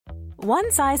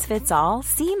One size fits all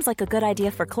seems like a good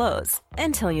idea for clothes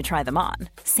until you try them on.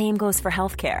 Same goes for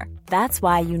healthcare. That's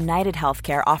why United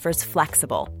Healthcare offers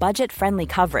flexible, budget-friendly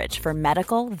coverage for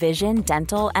medical, vision,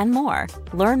 dental, and more.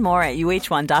 Learn more at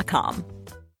uh1.com.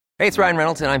 Hey, it's Ryan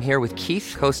Reynolds, and I'm here with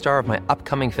Keith, co-star of my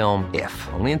upcoming film, If,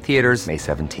 only in theaters May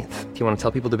 17th. Do you want to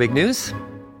tell people the big news?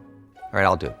 All right,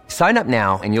 I'll do it. Sign up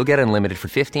now and you'll get unlimited for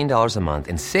 $15 a month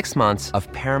and 6 months of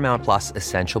Paramount Plus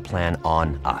Essential Plan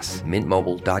on us.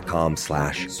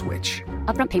 MintMobile.com/switch.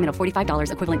 Upfront payment of $45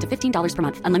 equivalent to $15 per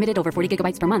month. Unlimited over 40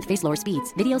 gigabytes per month. Face lower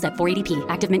speeds. Videos at 480p.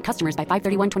 Active Mint customers by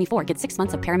 531.24 get 6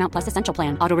 months of Paramount Plus Essential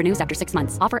Plan. Auto renews after 6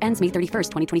 months. Offer ends May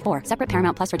 31st, 2024. Separate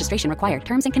Paramount Plus registration required.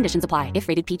 Terms and conditions apply if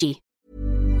rated PG.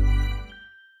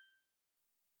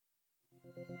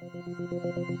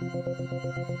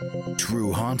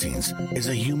 True Hauntings is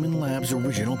a Human Labs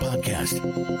original podcast.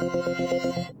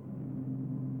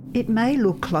 It may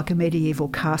look like a medieval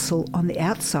castle on the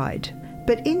outside,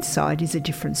 but inside is a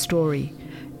different story.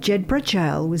 Jedburgh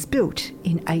Jail was built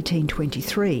in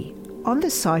 1823 on the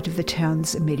site of the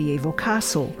town's medieval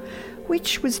castle,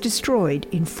 which was destroyed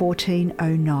in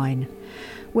 1409.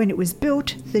 When it was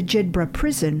built, the Jedburgh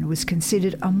prison was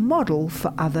considered a model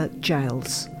for other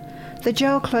jails. The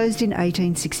jail closed in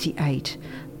 1868,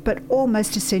 but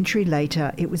almost a century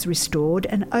later it was restored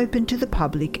and opened to the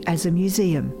public as a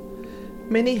museum.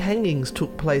 Many hangings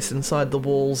took place inside the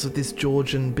walls of this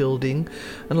Georgian building,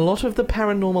 and a lot of the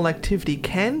paranormal activity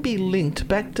can be linked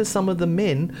back to some of the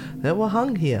men that were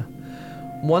hung here.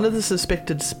 One of the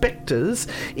suspected spectres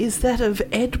is that of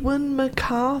Edwin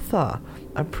MacArthur,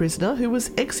 a prisoner who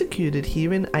was executed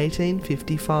here in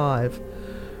 1855.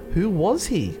 Who was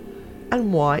he?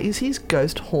 And why is his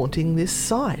ghost haunting this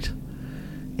site?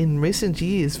 In recent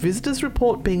years, visitors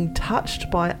report being touched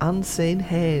by unseen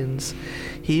hands,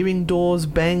 hearing doors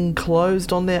bang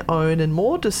closed on their own, and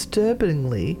more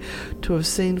disturbingly, to have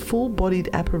seen full-bodied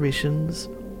apparitions,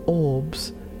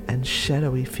 orbs, and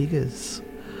shadowy figures.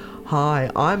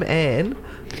 Hi, I'm Anne.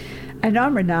 And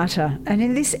I'm Renata, and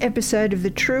in this episode of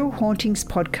the True Hauntings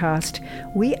podcast,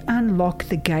 we unlock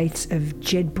the gates of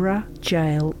Jedburgh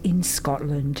Jail in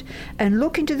Scotland and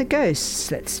look into the ghosts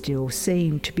that still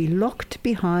seem to be locked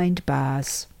behind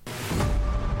bars.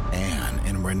 Anne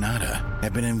and Renata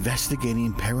have been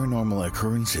investigating paranormal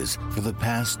occurrences for the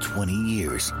past 20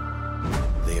 years.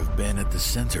 They have been at the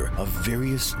center of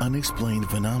various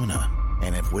unexplained phenomena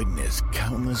and have witnessed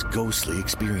countless ghostly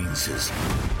experiences.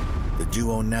 The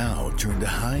duo now turn to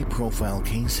high-profile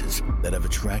cases that have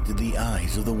attracted the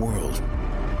eyes of the world.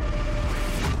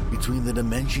 Between the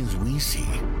dimensions we see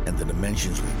and the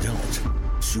dimensions we don't,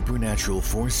 supernatural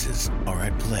forces are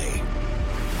at play.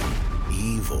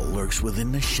 Evil lurks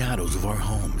within the shadows of our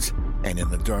homes and in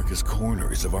the darkest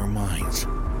corners of our minds.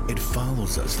 It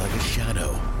follows us like a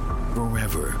shadow,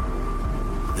 forever.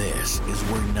 This is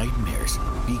where nightmares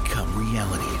become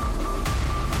reality.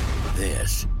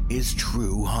 This is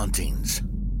True Hauntings.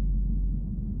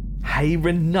 Hey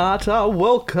Renata,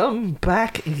 welcome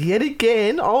back yet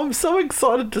again. Oh, I'm so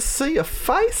excited to see a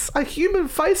face, a human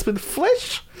face with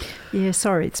flesh. Yeah,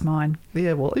 sorry, it's mine.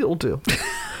 Yeah, well, it'll do.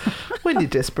 When you're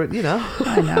desperate, you know.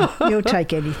 I know. You'll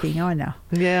take anything, I know.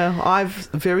 Yeah, I've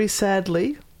very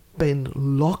sadly been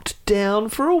locked down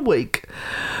for a week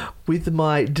with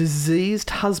my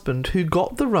diseased husband who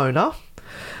got the Rona.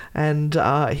 And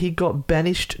he got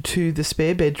banished to the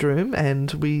spare bedroom,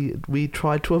 and we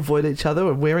tried to avoid each other.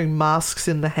 We're wearing masks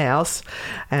in the house,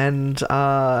 and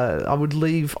I would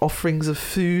leave offerings of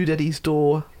food at his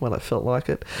door when I felt like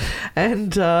it.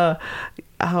 And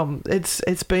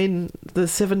it's been the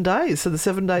 7 days, so the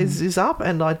 7 days is up,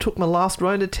 and I took my last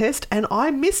Rona test, and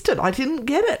I missed it. I didn't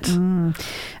get it.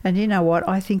 And you know what?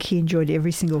 I think he enjoyed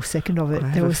every single second of it.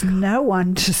 There was no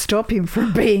one to stop him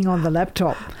from being on the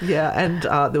laptop. Yeah, and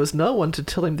there was no one to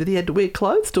tell him that he had to wear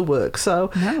clothes to work. So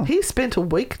he spent a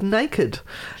week naked.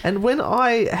 And when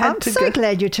I had I'm so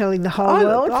glad you're telling the whole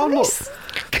world.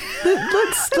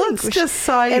 Let's just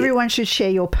say everyone should share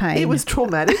your pain. It was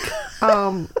traumatic.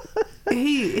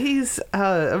 He's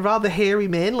a rather hairy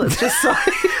man, let's just say.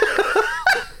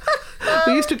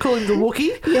 We used to call him the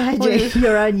Wookiee. You had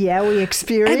your own Yowie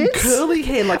experience. And curly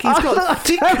hair, like he's got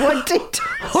thick on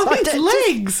his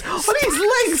legs. On his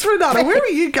legs, Renata. Where are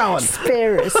you going?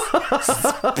 Spare us.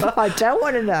 I don't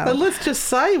want to know. And let's just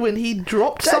say when he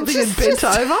dropped something and bent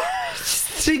over,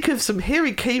 think of some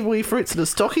hairy kiwi fruits in a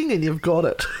stocking and you've got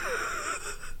it.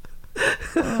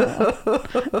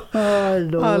 Oh,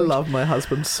 Lord. I love my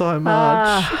husband so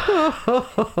much.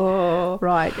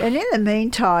 Right. And in the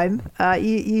meantime,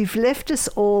 you've left us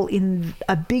all in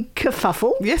a big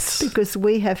kerfuffle. Yes. Because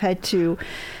we have had to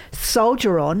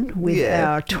soldier on with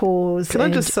our tours Can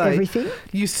and I just say, everything.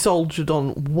 you soldiered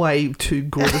on way too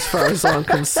good as far as I'm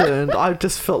concerned. I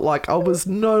just felt like I was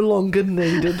no longer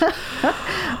needed.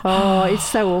 Oh, it's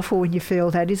so awful when you feel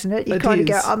that, isn't it? You It kind of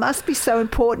go, is. I must be so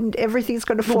important, everything's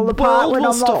going to fall The apart world when will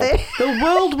I'm stop. not there. The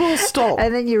world will stop.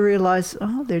 And then you realise,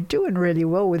 oh, they're doing really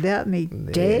well without me.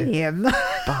 Damn.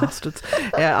 Bastards.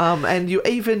 And you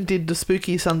even did the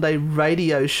Spooky Sunday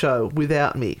radio show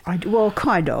without me. Well,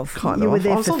 kind of. Kind you of. were I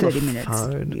there was for on the 30 minutes.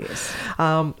 phone. Yes.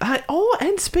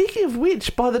 And speaking of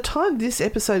which, by the time this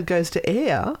episode goes to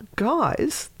air,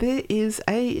 guys, there is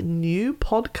a new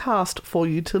podcast for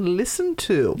you to listen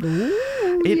to.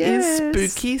 It is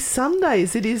Spooky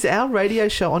Sundays. It is our radio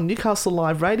show on Newcastle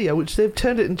Live Radio, which they've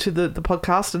turned it into the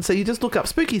podcast. And so you just look up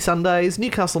Spooky Sundays,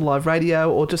 Newcastle Live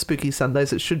Radio, or just Spooky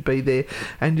Sundays. It should be there.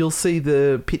 And you'll see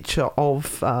the picture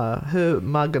of her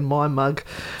mug and my mug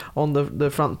on the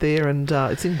front there. And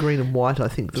it's in green and white, I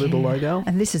think, the little logo.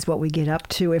 And this is what we get up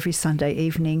to every Sunday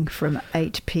evening from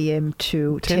 8 p.m.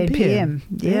 to 10 p.m.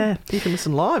 Yeah. You can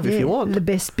listen live if you want. The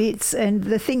best bits. And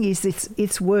the thing is,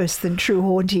 it's worse than True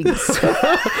Hauntings.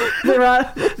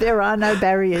 there are no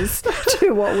barriers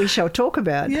to what we shall talk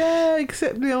about. Yeah,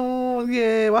 except, well,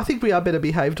 I think we are better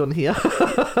behaved on here.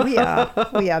 We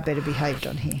are better behaved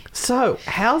on here. So,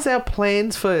 how's our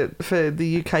plans for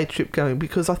the UK trip going?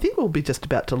 Because I think we'll be just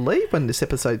about to leave when this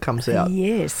episode comes out.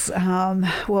 Yes.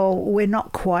 Well, we're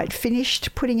not quite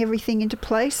finished putting everything into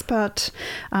place, but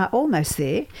almost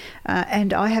there.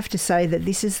 And I have to say that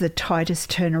this is the tightest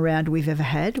turnaround we've ever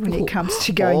had when it comes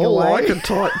to going away. I like a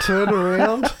tight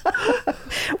turnaround.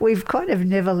 We've kind of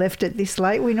never left it this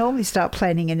late. We normally start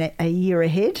planning in a year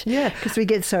ahead. Yeah. Because we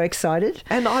get so excited.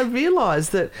 And I realise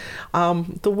that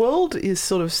the world is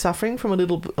sort of suffering from a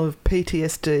little bit of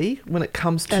PTSD when it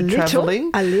comes to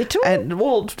travelling. A little? And,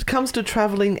 well, it comes to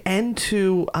travelling and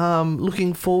to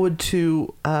looking forward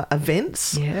to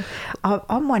events. Yeah.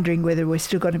 I'm wondering whether we're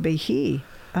still going to be here.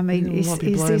 I mean, is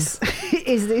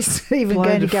this even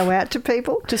going to go out to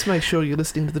people? Just make sure you're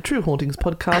listening to the True Hauntings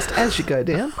podcast as you go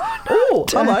down. Oh,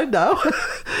 hello, no.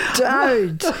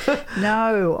 Don't.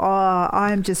 No.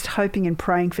 I'm just hoping and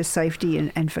praying for safety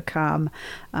and for calm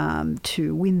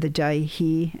to win the day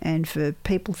here and for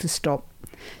people to stop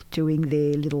doing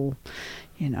their little,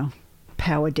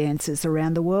 power dances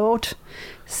around the world.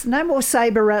 No more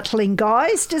sabre rattling,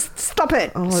 guys. Just stop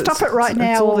it. Stop it right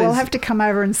now, or we'll have to come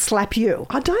over and slap you.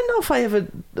 I don't know if I ever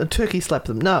turkey slapped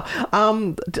them. No. I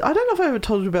don't know if I ever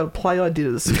told you about a play I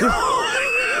did at school.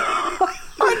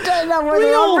 I don't know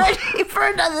whether I'm ready for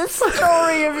another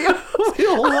story of yours. We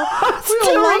all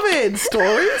love Ed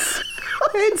stories.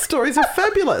 Ed stories are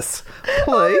fabulous. Please.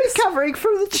 I'm recovering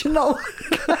from the Jenolan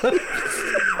Caves.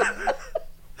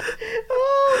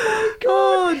 Oh my God.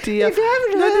 Oh dear. If you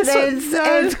haven't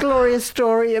heard Ed's glorious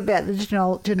story about the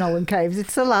Jenolan Caves,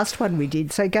 it's the last one we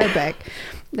did, so go back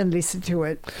and listen to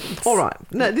it. All right.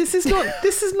 No, this is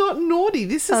not naughty.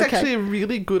 This is actually a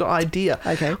really good idea.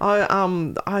 Okay.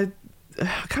 I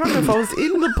can't remember if I was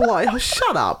in the play. Oh,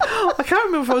 shut up. I can't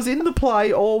remember if I was in the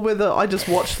play or whether I just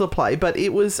watched the play, but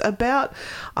it was about,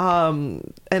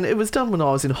 and it was done when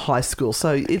I was in high school,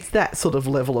 so it's that sort of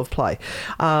level of play.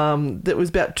 That was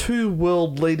about two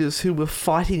world leaders who were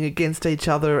fighting against each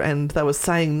other, and they were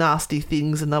saying nasty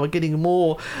things, and they were getting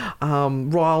more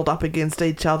riled up against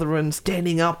each other and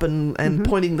standing up and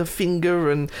pointing the finger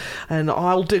and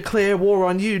I'll declare war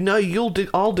on you. No,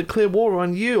 I'll declare war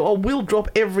on you. Oh, we'll drop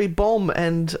every bomb.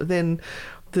 And then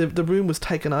the room was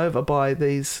taken over by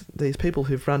these people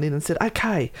who've run in and said,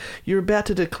 okay, you're about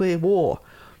to declare war.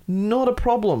 Not a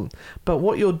problem. But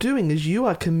what you're doing is you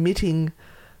are committing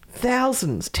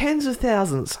thousands, tens of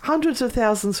thousands, hundreds of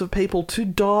thousands of people to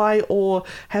die or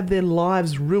have their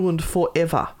lives ruined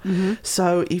forever. Mm-hmm.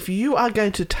 So if you are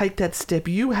going to take that step,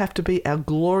 you have to be our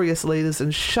glorious leaders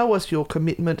and show us your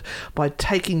commitment by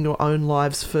taking your own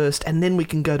lives first, and then we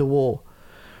can go to war.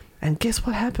 And guess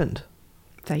what happened?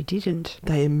 They didn't.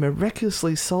 They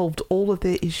miraculously solved all of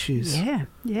their issues.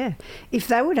 Yeah. If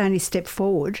they would only step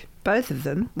forward, both of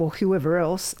them, or whoever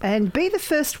else, and be the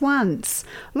first ones,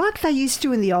 like they used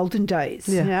to in the olden days.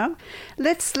 Yeah.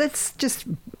 Let's just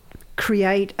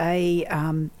create a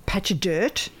patch of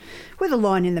dirt with a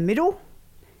line in the middle.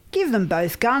 Give them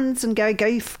both guns and go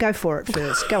for it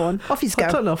first. Go on, off you go.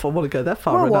 I don't know if I want to go that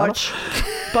far. Or watch.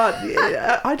 But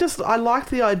I like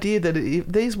the idea that if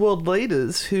these world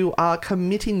leaders who are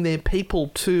committing their people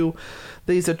to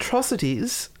these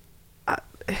atrocities,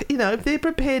 if they're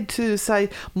prepared to say,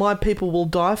 my people will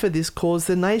die for this cause,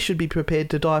 then they should be prepared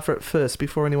to die for it first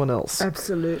before anyone else.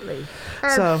 Absolutely.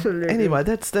 So anyway,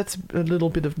 that's a little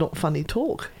bit of not funny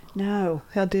talk. No.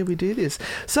 How dare we do this?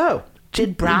 So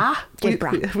Jedburgh.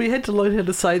 Jedburgh. We had to learn how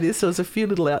to say this. There was a few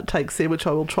little outtakes there, which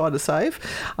I will try to save,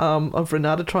 of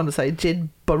Renata trying to say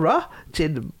Jedburgh,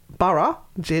 Jedburgh,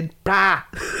 Jedburgh.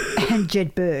 And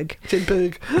Jedburgh.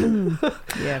 Jedburgh.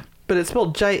 Yeah. But it's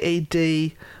spelled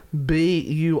Jedburgh.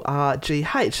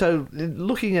 So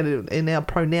looking at it in our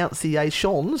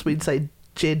pronunciations, we'd say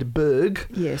Jedburgh.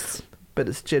 Yes. But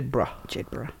it's Jedburgh.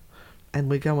 Jedburgh. And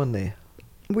we're going there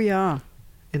We are.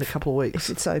 in a couple of weeks.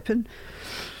 If it's open.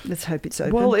 Let's hope it's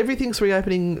open. Well, everything's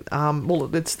reopening.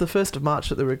 It's the 1st of March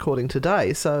that they're recording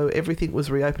today, so everything was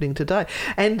reopening today.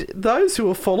 And those who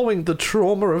are following the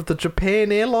trauma of the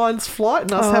Japan Airlines flight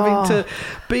and us having to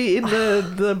be in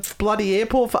the bloody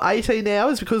airport for 18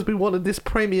 hours because we wanted this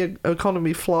premier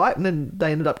economy flight, and then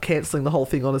they ended up cancelling the whole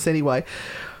thing on us anyway.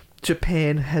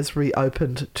 Japan has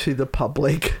reopened to the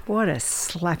public. What a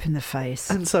slap in the face.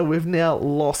 And so we've now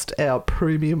lost our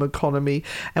premium economy,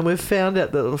 and we've found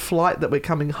out that the flight that we're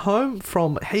coming home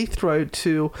from Heathrow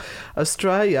to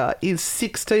Australia is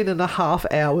 16 and a half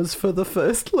hours for the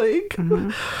first leg. Mm-hmm.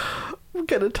 We're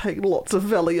going to take lots of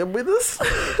Valium with us.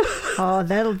 Oh,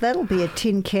 that'll be a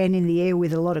tin can in the air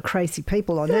with a lot of crazy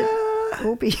people on it.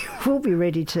 We'll be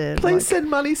ready to... Please send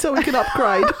money so we can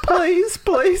upgrade. Please,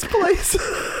 please, please.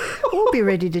 We'll be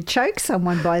ready to choke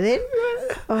someone by then.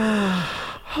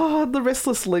 Oh, the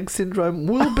restless leg syndrome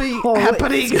will be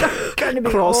happening. It's going to be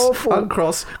cross, awful.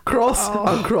 uncross, cross,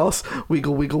 uncross,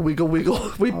 wiggle, wiggle, wiggle,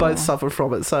 wiggle. We both suffer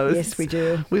from it. So yes, we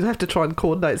do. We'd have to try and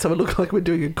coordinate so it looks like we're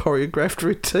doing a choreographed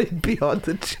routine behind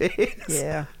the chairs.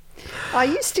 Yeah. I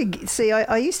used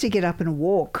to get up and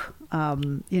walk,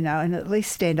 and at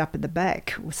least stand up at the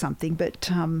back or something. But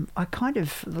I the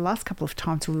last couple of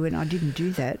times we went, I didn't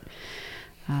do that.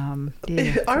 I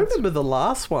remember the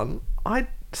last one. I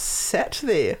sat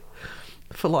there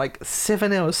for like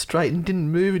 7 hours straight and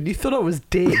didn't move, and you thought I was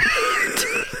dead.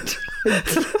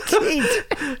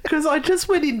 Because I just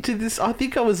went into this, I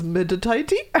think I was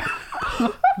meditating.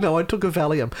 No, I took a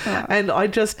Valium. And I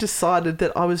just decided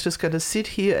that I was just going to sit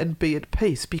here and be at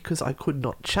peace because I could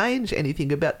not change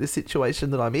anything about the situation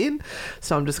that I'm in.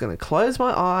 So I'm just going to close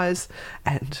my eyes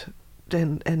and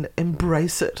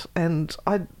embrace it. And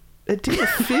it didn't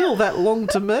feel that long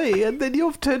to me. And then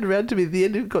you've turned around to me at the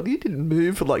end and gone, you didn't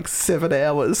move for like 7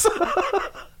 hours.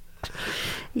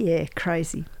 Yeah,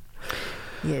 crazy.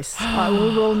 Yes, we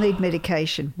will all need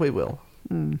medication. We will.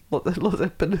 But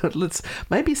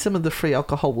maybe some of the free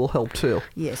alcohol will help too.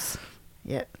 Yes,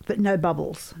 yeah, but no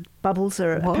bubbles. Bubbles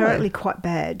are apparently quite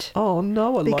bad. Oh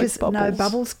no, I like bubbles. Because no,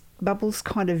 bubbles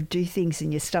kind of do things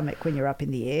in your stomach when you're up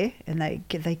in the air, and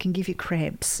they can give you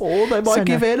cramps. Or they might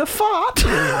give Anne a fart.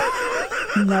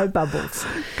 No bubbles.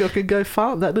 I could go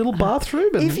fart in that little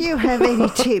bathroom. If you have any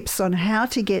tips on how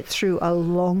to get through a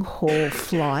long haul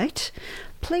flight,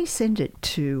 please send it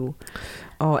to...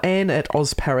 Anne at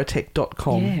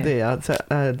ozparatech.com. Yeah. There, it's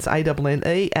ANNE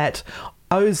at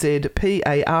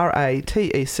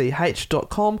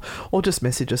ozparatech.com, or just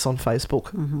message us on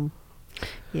Facebook. Mm-hmm.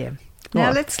 Yeah.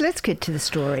 Now let's get to the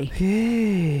story.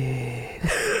 Yeah.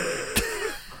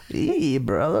 Yeah,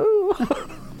 brother.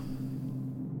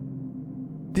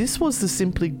 This was the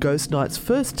Simply Ghost Night's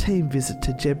first team visit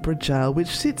to Jedburgh Jail, which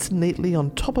sits neatly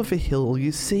on top of a hill.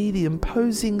 You see the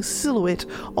imposing silhouette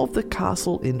of the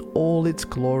castle in all its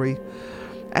glory.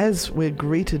 As we're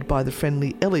greeted by the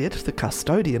friendly Elliot, the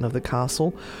custodian of the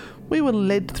castle, we were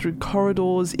led through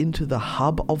corridors into the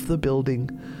hub of the building.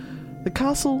 The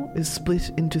castle is split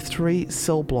into 3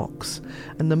 cell blocks,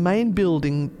 and the main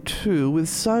building too, with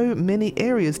so many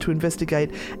areas to investigate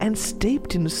and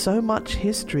steeped in so much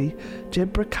history.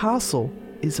 Jedburgh Castle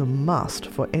is a must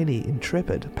for any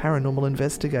intrepid paranormal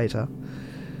investigator.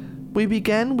 We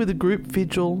began with a group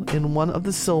vigil in one of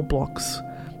the cell blocks,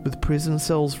 with prison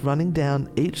cells running down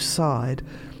each side,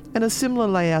 and a similar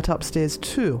layout upstairs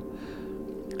too,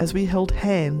 as we held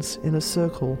hands in a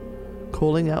circle,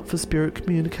 calling out for spirit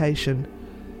communication.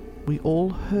 We all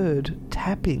heard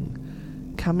tapping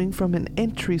coming from an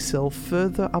entry cell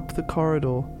further up the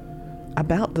corridor.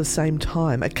 About the same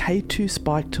time, a K2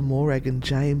 spiked to Morag and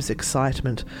James'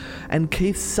 excitement, and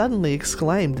Keith suddenly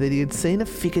exclaimed that he had seen a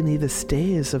figure near the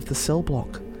stairs of the cell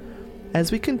block.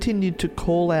 As we continued to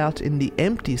call out in the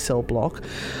empty cell block,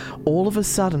 all of a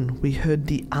sudden we heard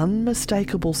the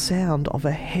unmistakable sound of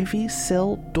a heavy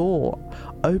cell door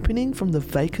opening from the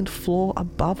vacant floor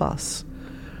above us.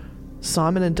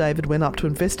 Simon and David went up to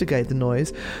investigate the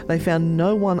noise. They found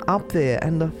no one up there,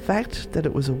 and the fact that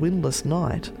it was a windless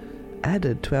night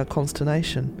added to our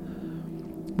consternation.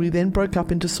 We then broke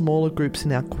up into smaller groups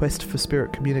in our quest for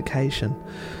spirit communication.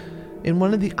 In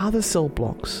one of the other cell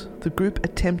blocks, the group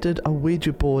attempted a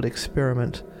Ouija board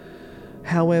experiment.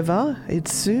 However, it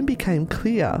soon became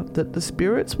clear that the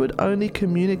spirits would only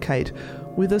communicate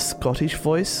with a Scottish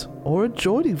voice or a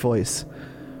Geordie voice.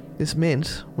 This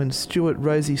meant when Stuart,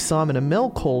 Rosie, Simon and Mel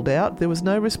called out, there was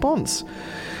no response.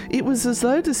 It was as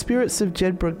though the spirits of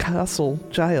Jedburgh Castle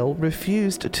Jail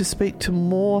refused to speak to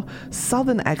more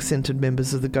southern accented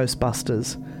members of the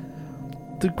Ghostbusters.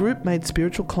 The group made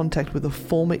spiritual contact with a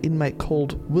former inmate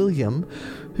called William,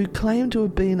 who claimed to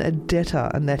have been a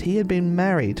debtor and that he had been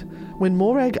married. When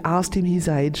Morag asked him his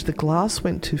age, the glass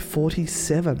went to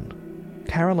 47.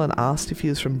 Carolyn asked if he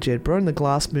was from Jedburgh and the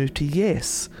glass moved to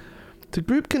yes. The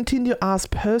group continued to ask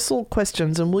personal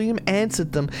questions and William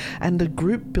answered them, and the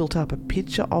group built up a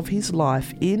picture of his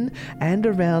life in and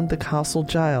around the castle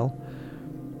jail.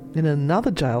 In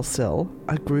another jail cell,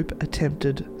 a group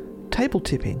attempted table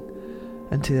tipping,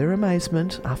 and to their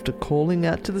amazement, after calling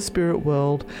out to the spirit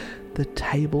world, the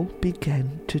table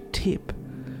began to tip,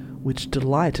 which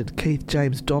delighted Keith,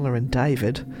 James, Donna and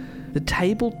David. The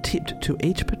table tipped to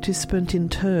each participant in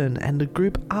turn, and the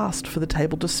group asked for the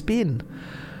table to spin.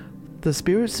 The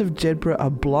spirits of Jedburgh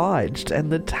obliged,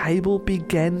 and the table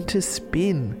began to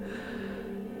spin.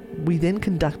 We then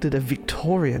conducted a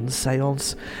Victorian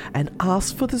seance and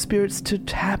asked for the spirits to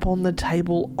tap on the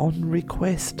table on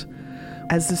request.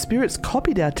 As the spirits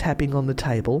copied our tapping on the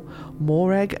table,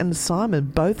 Morag and Simon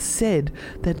both said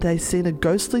that they'd seen a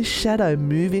ghostly shadow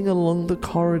moving along the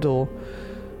corridor.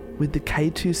 With the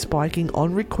K2 spiking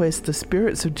on request, the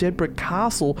spirits of Jedburgh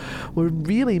Castle were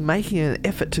really making an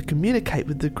effort to communicate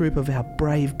with the group of our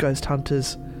brave ghost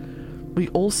hunters. We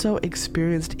also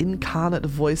experienced incarnate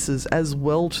voices as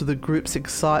well, to the group's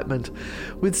excitement.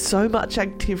 With so much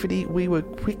activity, we were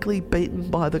quickly beaten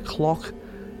by the clock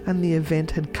and the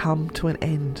event had come to an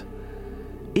end.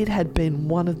 It had been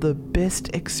one of the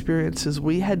best experiences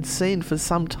we had seen for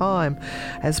some time,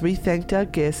 as we thanked our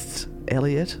guests,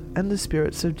 Elliot and the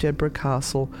spirits of Jedburgh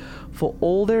Castle, for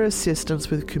all their assistance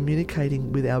with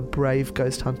communicating with our brave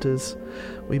ghost hunters.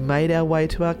 We made our way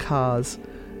to our cars,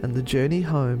 and the journey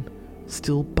home,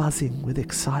 still buzzing with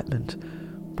excitement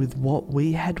with what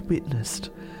we had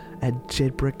witnessed at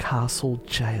Jedburgh Castle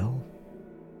Jail.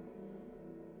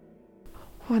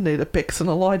 I need a Bex and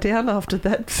a lie down after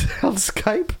that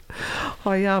soundscape.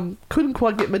 I couldn't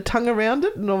quite get my tongue around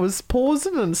it, and I was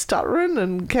pausing and stuttering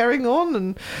and carrying on,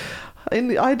 and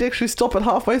I'd actually stop it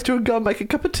halfway through and go and make a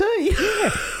cup of tea.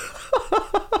 Yeah.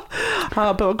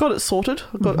 But I got it sorted.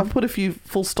 I've put a few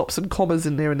full stops and commas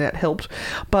in there, and that helped.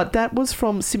 But that was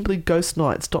from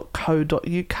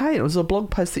simplyghostnights.co.uk. It was a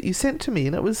blog post that you sent to me,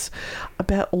 and it was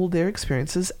about all their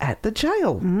experiences at the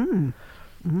jail.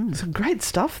 Some great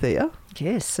stuff there.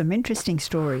 Yes, some interesting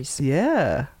stories.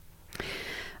 Yeah.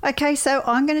 Okay, so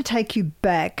I'm going to take you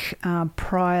back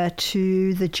prior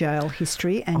to the jail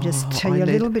history and just tell you a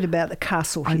little bit about the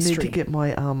castle history. I need to get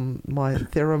my my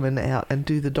theremin out and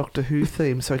do the Doctor Who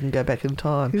theme so I can go back in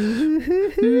time.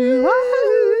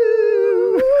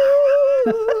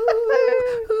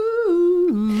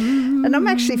 And I'm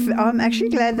actually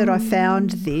glad that I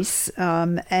found this,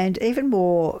 and even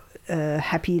more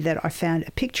happy that I found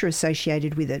a picture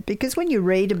associated with it, because when you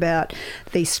read about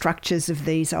these structures of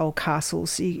these old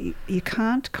castles, you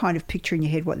can't kind of picture in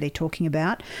your head what they're talking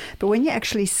about, but when you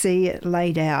actually see it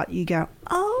laid out, you go,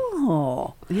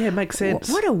 oh, yeah, it makes sense.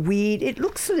 What a weird, it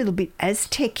looks a little bit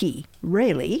Aztec-y,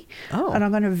 really. And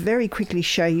I'm going to very quickly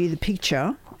show you the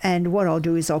picture. And what I'll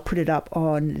do is I'll put it up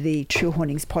on the True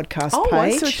Hauntings podcast page. Oh,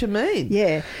 I see what you mean.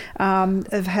 Yeah,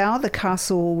 of how the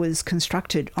castle was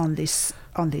constructed on this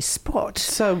spot.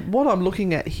 So what I'm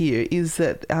looking at here is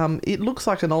that it looks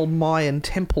like an old Mayan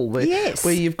temple where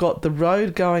you've got the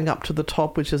road going up to the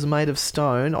top, which is made of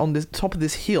stone, on the top of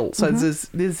this hill. So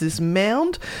there's this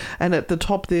mound, and at the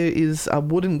top there is a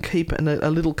wooden keep and a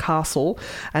little castle,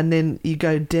 and then you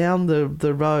go down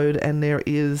the road and there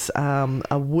is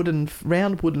a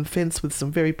round wooden fence with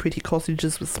some very pretty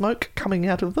cottages with smoke coming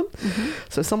out of them.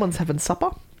 So someone's having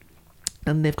supper.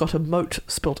 And they've got a motte,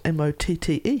 spelt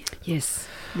M-O-T-T-E. Yes.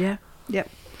 Yeah. Yep.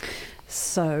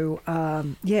 So, I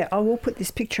will put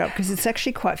this picture up because it's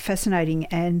actually quite fascinating.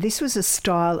 And this was a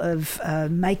style of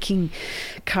making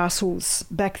castles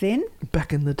back then.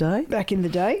 Back in the day? Back in the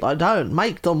day. They don't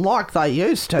make them like they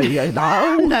used to, you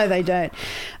know. No, they don't.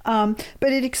 But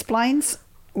it explains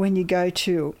when you go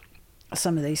to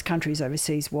some of these countries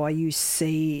overseas why you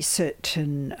see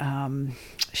certain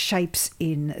shapes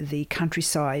in the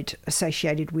countryside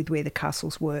associated with where the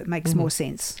castles were. It makes more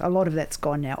sense. A lot of that's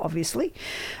gone now, obviously.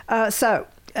 So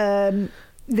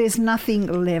there's nothing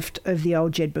left of the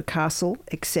old Jedburgh Castle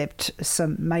except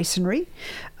some masonry,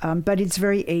 but it's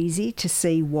very easy to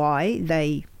see why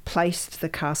they placed the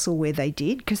castle where they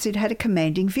did because it had a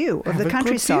commanding view of Have the a good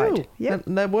countryside. view. Yep.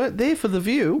 And they weren't there for the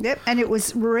view. Yep, and it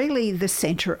was really the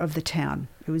centre of the town.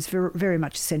 It was very, very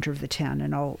much the centre of the town.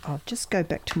 And I'll just go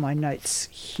back to my notes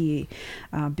here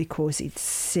because it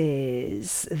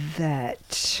says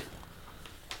that...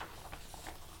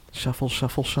 Shuffle,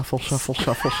 shuffle, shuffle, shuffle,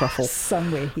 shuffle, shuffle.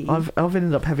 Somewhere here. I've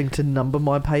ended up having to number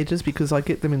my pages because I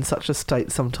get them in such a state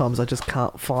sometimes I just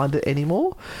can't find it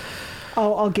anymore.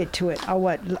 I'll get to it.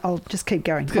 I'll just keep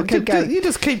going. I'll keep going. You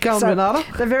just keep going, So, Renata.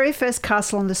 the very first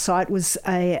castle on the site was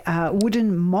a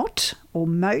wooden motte, or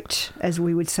moat, as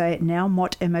we would say it now,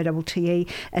 motte, M-O-T-T-E,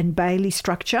 and bailey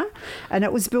structure. And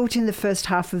it was built in the first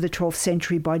half of the 12th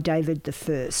century by David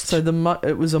I. So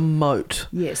it was a moat.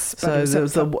 Yes. So there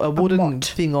was a wooden motte.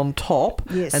 thing on top,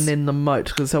 Yes. and then the moat,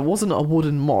 because it wasn't a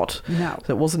wooden motte. No.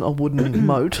 So it wasn't a wooden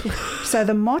moat. So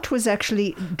the motte was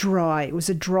actually dry. It was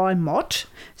a dry motte,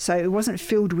 so it wasn't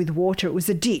filled with water. It was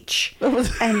a ditch.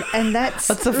 And that's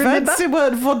a fancy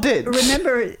word for ditch.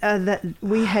 Remember that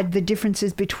we had the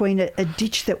differences between a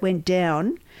ditch that went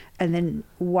down and then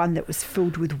one that was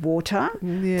filled with water.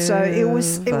 Yeah, so it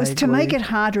was to make vaguely. it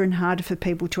harder and harder for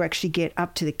people to actually get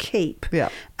up to the keep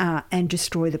and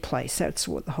destroy the place. That's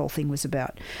what the whole thing was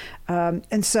about.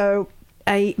 And so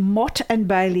a motte and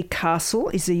bailey castle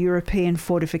is a European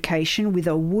fortification with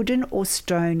a wooden or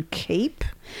stone keep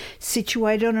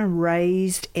situated on a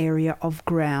raised area of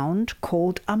ground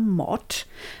called a motte,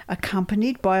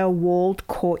 accompanied by a walled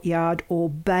courtyard or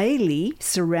bailey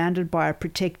surrounded by a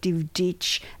protective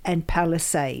ditch and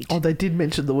palisade. Oh, they did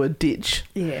mention the word ditch.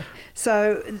 Yeah.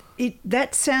 So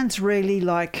that sounds really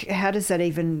like, how does that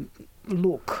even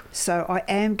look? So I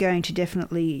am going to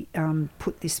definitely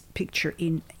put this picture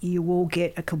in. You will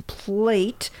get a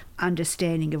complete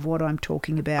understanding of what I'm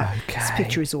talking about. Okay. This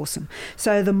picture is awesome.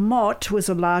 So the motte was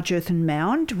a large earthen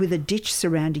mound with a ditch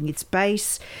surrounding its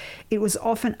base. It was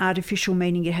often artificial,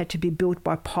 meaning it had to be built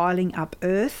by piling up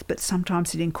earth, but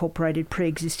sometimes it incorporated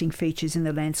pre-existing features in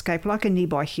the landscape, like a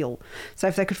nearby hill. So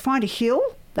if they could find a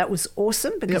hill, that was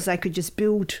awesome because they could just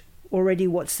build already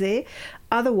what's there.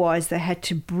 Otherwise, they had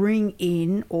to bring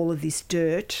in all of this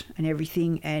dirt and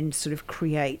everything and sort of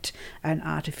create an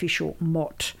artificial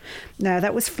motte. Now,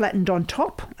 that was flattened on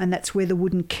top, and that's where the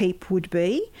wooden keep would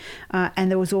be.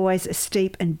 And there was always a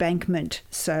steep embankment,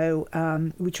 so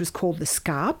which was called the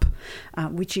scarp,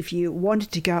 which if you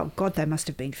wanted to go, God, they must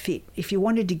have been fit. If you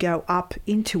wanted to go up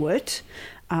into it,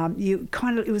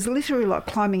 it was literally like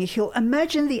climbing a hill.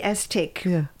 Imagine the Aztec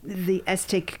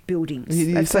buildings.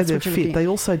 You say they're fit. They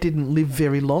also didn't live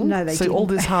very long. No, they so didn't. all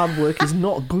this hard work is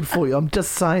not good for you. I'm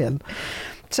just saying.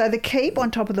 So the keep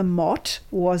on top of the motte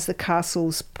was the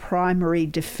castle's primary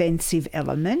defensive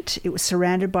element. It was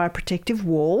surrounded by a protective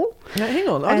wall. Now, hang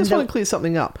on. I just want to clear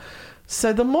something up.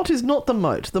 So the motte is not the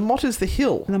moat. The motte is the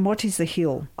hill. The motte is the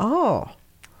hill. Oh.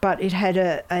 But it had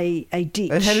a ditch.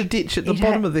 It had a ditch at the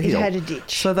bottom of the hill. It had a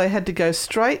ditch. So they had to go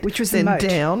straight, which was then the moat.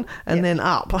 down, and then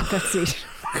up. That's it.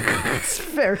 It's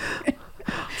very...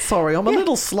 Sorry, I'm a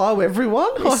little slow,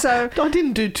 everyone. So I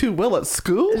didn't do too well at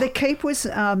school. The keep was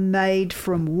made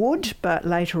from wood, but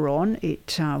later on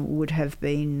it would have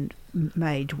been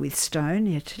made with stone.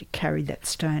 You had to carry that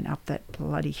stone up that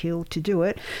bloody hill to do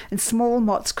it. And small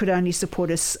mottes could only support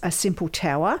a simple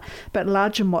tower, but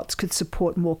larger mottes could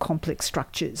support more complex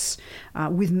structures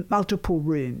with multiple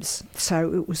rooms.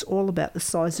 So it was all about the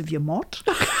size of your motte.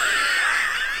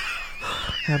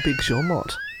 How big's your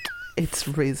motte? It's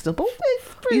reasonable.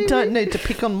 You don't need to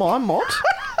pick on my motte.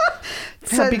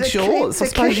 How big's yours? I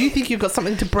suppose you think you've got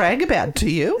something to brag about, do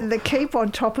you? The keep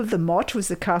on top of the motte was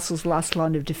the castle's last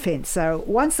line of defence. So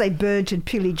once they burnt and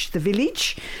pillaged the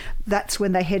village, that's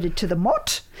when they headed to the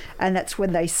motte, and that's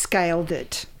when they scaled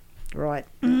it. Right.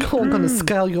 I'm going to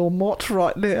scale your motte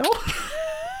right now.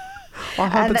 I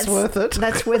hope it's worth it.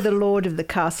 That's where the lord of the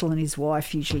castle and his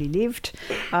wife usually lived.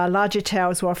 Larger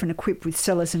towers were often equipped with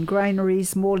cellars and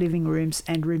granaries, more living rooms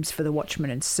and rooms for the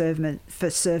watchmen and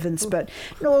servants. But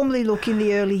normally, look, in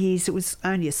the early years, it was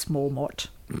only a small motte.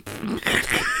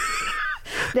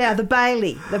 Now, the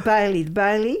bailey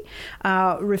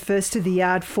refers to the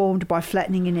yard formed by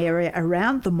flattening an area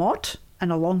around the motte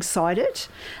and alongside it,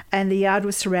 and the yard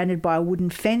was surrounded by a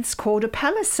wooden fence called a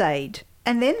palisade.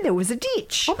 And then there was a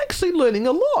ditch. I'm actually learning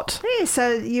a lot. Yeah,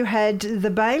 so you had the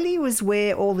bailey was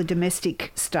where all the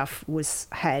domestic stuff was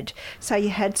had. So you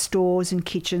had stores and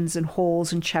kitchens and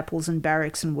halls and chapels and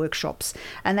barracks and workshops,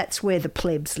 and that's where the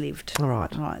plebs lived. All right.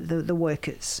 The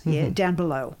workers, down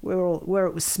below, where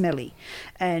it was smelly,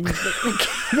 and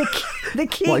the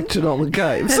king, like Genola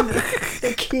Caves,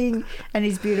 the king and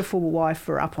his beautiful wife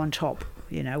were up on top.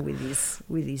 With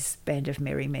his band of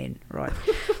merry men, right?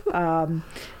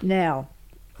 Now,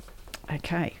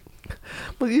 okay.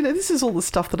 Well, this is all the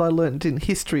stuff that I learned in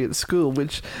history at school,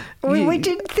 which... We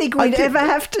didn't think we'd ever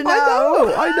have to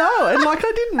know. I know. And, I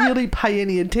didn't really pay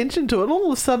any attention to it. All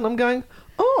of a sudden, I'm going,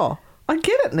 oh, I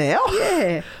get it now.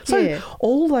 Yeah. So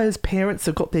all those parents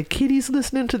have got their kiddies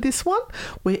listening to this one.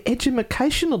 We're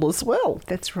educational as well.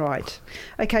 That's right.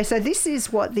 Okay, so this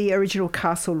is what the original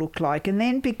castle looked like. And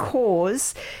then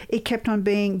because it kept on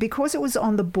being, because it was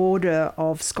on the border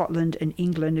of Scotland and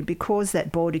England, and because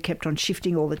that border kept on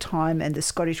shifting all the time, and the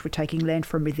Scottish were taking land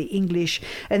from the English,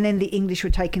 and then the English were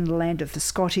taking the land of the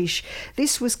Scottish,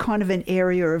 this was kind of an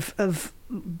area of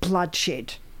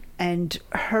bloodshed and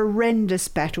horrendous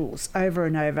battles over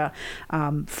and over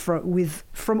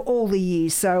from all the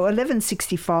years. So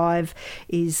 1165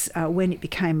 is when it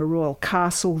became a royal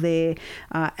castle there,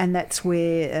 and that's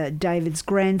where David's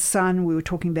grandson, we were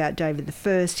talking about David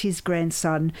I, his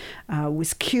grandson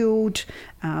was killed,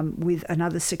 with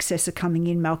another successor coming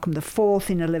in, Malcolm IV,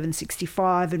 in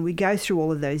 1165, and we go through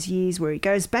all of those years where it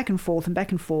goes back and forth,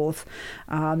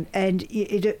 and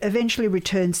it eventually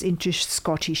returns into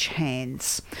Scottish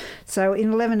hands. So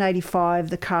in 1185,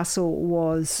 the castle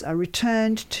was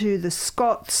returned to the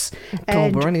Scots.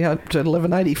 And we're only up to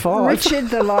 1185. Richard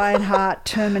the Lionheart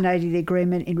terminated the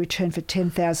agreement in return for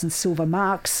 10,000 silver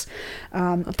marks.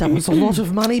 That was a lot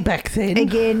of money back then.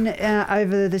 Again,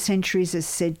 over the centuries, as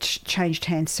said, changed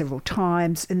hands several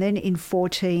times. And then in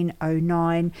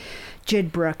 1409,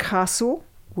 Jedburgh Castle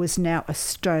was now a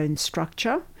stone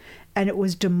structure, and it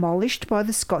was demolished by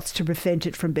the Scots to prevent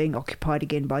it from being occupied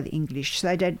again by the English.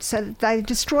 So they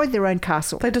destroyed their own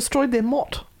castle. They destroyed their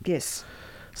motte. Yes.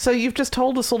 So you've just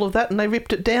told us all of that, and they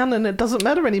ripped it down, and it doesn't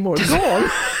matter anymore. It's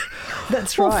gone.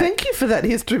 That's right. Well, thank you for that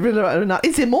history.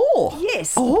 Is there more?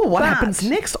 Yes. Oh, what happens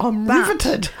next? I'm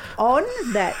riveted. On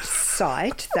that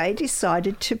site, they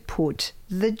decided to put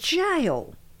the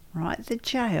jail, right? The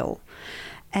jail.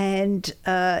 And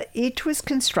it was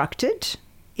constructed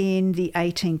in the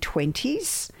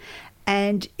 1820s,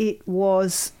 and it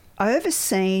was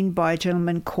overseen by a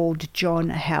gentleman called John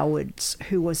Howards,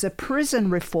 who was a prison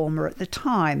reformer at the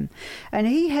time. And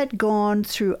he had gone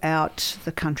throughout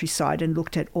the countryside and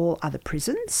looked at all other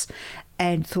prisons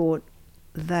and thought,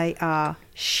 they are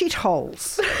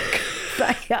shitholes.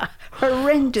 They are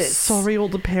horrendous. Sorry, all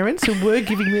the parents who were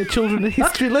giving their children a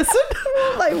history lesson.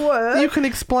 Well, they were. You can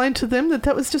explain to them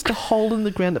that was just a hole in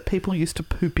the ground that people used to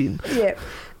poop in. Yeah.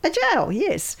 A jail,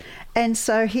 yes. And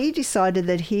so he decided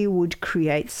that he would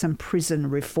create some prison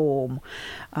reform.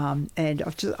 And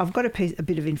I've got a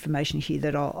bit of information here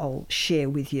that I'll share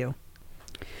with you.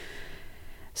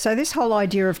 So this whole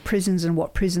idea of prisons and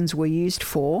what prisons were used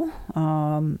for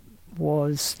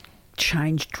was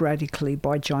changed radically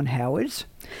by John Howard.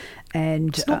 And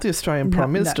it's not the Australian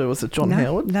Prime Minister, was it John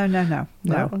Howard? No.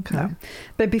 Okay. No.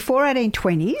 But before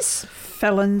 1820s,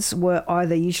 felons were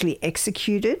either usually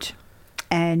executed,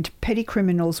 and petty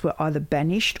criminals were either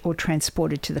banished or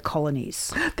transported to the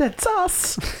colonies. That's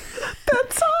us.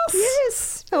 That's us.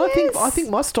 Yes. And I think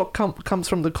my stock comes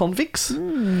from the convicts.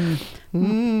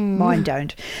 Mine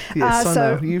don't. Yes, I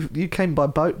know. You came by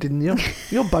boat, didn't you?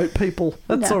 You're boat people.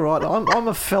 That's all right. I'm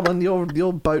a felon.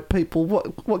 You're boat people.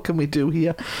 What can we do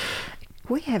here?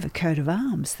 We have a coat of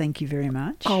arms. Thank you very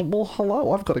much. Oh, well,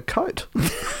 hello. I've got a coat.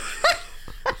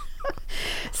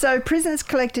 So prisons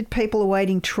collected people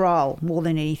awaiting trial more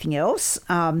than anything else,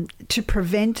 to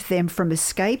prevent them from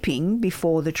escaping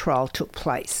before the trial took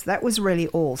place. That was really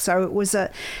all. So it was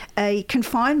a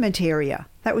confinement area.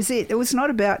 That was it. It was not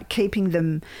about keeping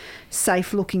them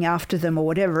safe, looking after them or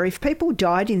whatever. If people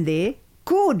died in there,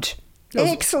 good.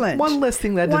 Excellent. One less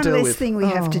thing they had to deal with. One less thing we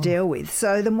have to deal with.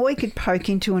 So the more you could poke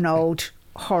into an old,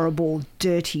 horrible,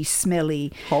 dirty,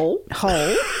 smelly hole,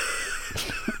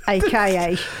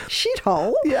 aka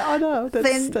shithole. Yeah, I know.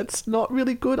 That's not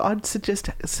really good. I'd suggest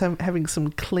having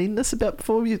some cleanness about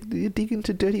before you dig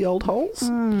into dirty old holes.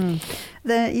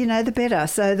 The better.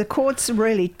 So the courts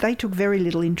they took very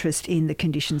little interest in the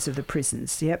conditions of the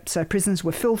prisons. Yep. So prisons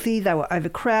were filthy. They were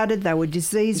overcrowded. They were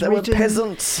disease-ridden. They were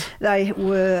peasants. They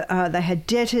had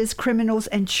debtors, criminals,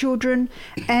 and children,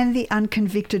 and the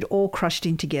unconvicted all crushed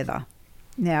in together.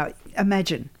 Now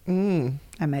imagine.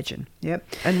 Imagine, yep.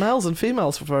 And males and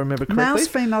females, if I remember correctly. Males,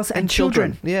 females, and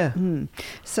children. Yeah.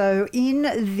 So in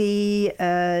the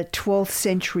 12th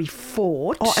century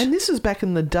fort... Oh, and this is back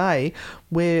in the day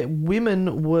where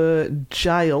women were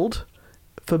jailed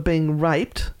for being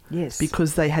raped. Yes.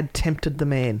 Because they had tempted the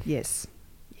man. Yes.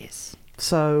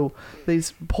 So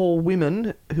these poor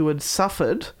women who had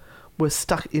suffered were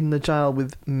stuck in the jail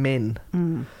with men.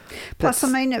 Plus, I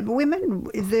mean, women,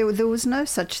 there was no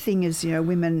such thing as,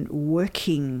 women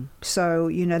working. So,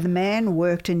 the man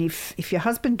worked, and if your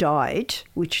husband died,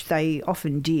 which they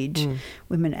often did,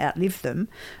 women outlived them,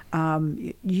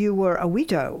 you were a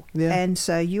widow. Yeah. And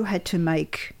so you had to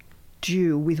make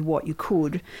do with what you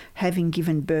could, having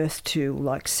given birth to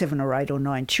like 7 or 8 or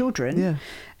 9 children. Yeah.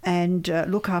 And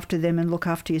look after them and look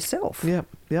after yourself.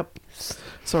 Yep.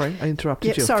 Sorry, I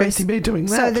interrupted you. Sorry. Fancy me doing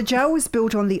that. So the jail was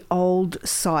built on the old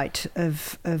site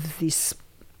of this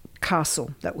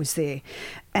castle that was there.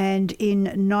 And in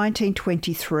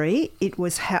 1823, it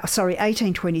was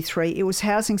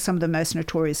housing some of the most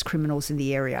notorious criminals in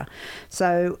the area.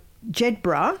 So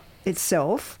Jedburgh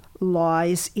itself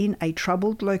lies in a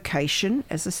troubled location,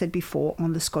 as I said before,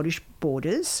 on the Scottish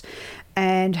borders,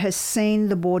 and has seen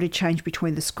the border change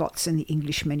between the Scots and the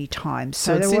English many times.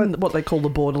 So it's in what they call the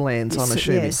borderlands, I'm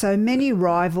assuming. Yeah, so many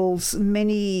rivals,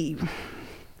 many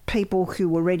people who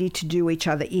were ready to do each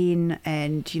other in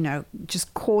and,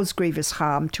 just cause grievous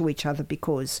harm to each other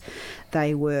because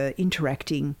they were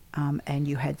interacting, and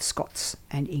you had Scots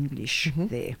and English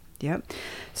there. Yeah.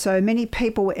 So many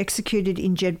people were executed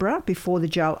in Jedburgh before the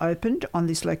jail opened on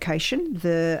this location.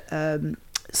 The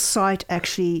site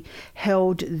actually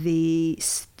held the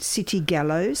city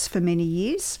gallows for many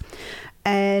years.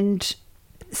 And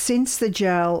since the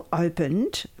jail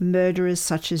opened, murderers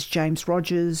such as James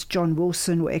Rogers, John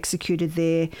Wilson were executed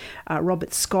there.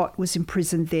 Robert Scott was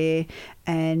imprisoned there.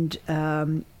 And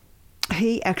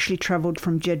he actually travelled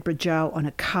from Jedburgh Jail on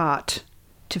a cart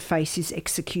to face his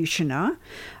executioner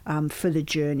for the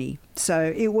journey.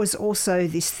 So it was also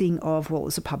this thing of, it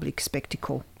was a public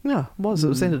spectacle. Yeah, it was. It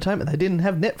was entertainment. They didn't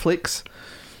have Netflix.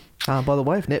 By the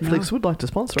way, if Netflix would like to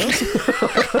sponsor us.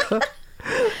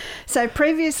 So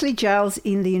previously, jails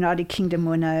in the United Kingdom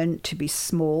were known to be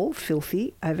small,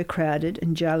 filthy, overcrowded,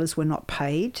 and jailers were not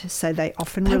paid. So they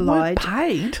often weren't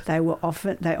paid? They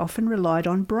often relied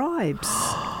on bribes.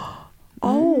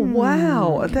 Oh,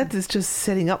 wow. That is just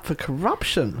setting up for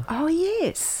corruption. Oh,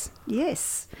 yes.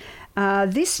 This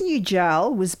new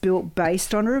jail was built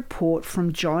based on a report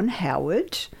from John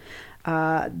Howard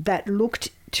that looked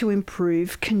to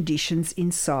improve conditions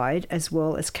inside as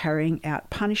well as carrying out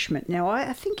punishment. Now,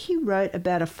 I think he wrote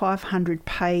about a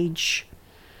 500-page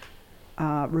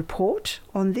report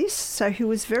on this, so he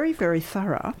was very, very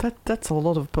thorough. That's a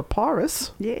lot of papyrus.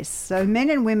 Yes. So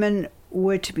men and women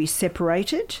were to be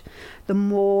separated. The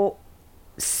more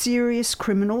serious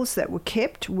criminals that were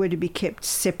kept were to be kept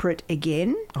separate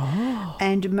again. Oh.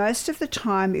 And most of the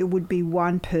time it would be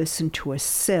one person to a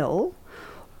cell,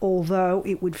 although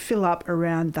it would fill up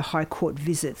around the High Court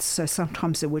visits. So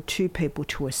sometimes there were 2 people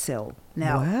to a cell.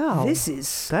 Now, this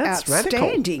is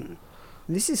outstanding. Radical.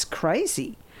 This is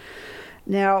crazy.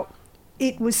 Now,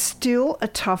 it was still a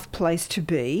tough place to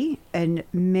be, and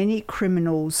many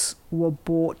criminals were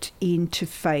brought in to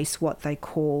face what they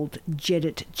called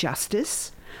Jeddit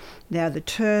justice. Now, the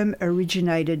term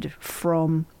originated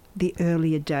from the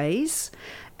earlier days,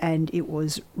 and it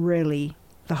was really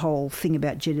the whole thing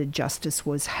about Jeddit justice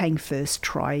was hang first,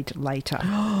 tried later.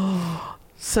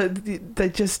 So they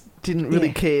just didn't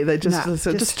really care. They just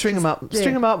string them up.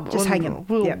 String them up. Just hang them.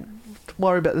 We'll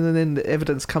worry about them, and then the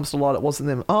evidence comes to light. It wasn't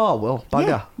them. Oh, well,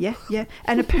 bugger. Yeah.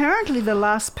 And apparently the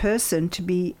last person to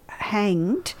be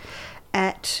hanged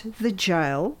at the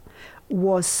jail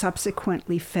was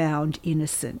subsequently found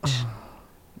innocent.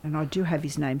 And I do have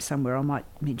his name somewhere. I might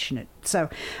mention it. So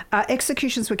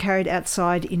executions were carried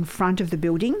outside in front of the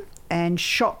building, and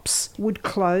shops would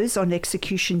close on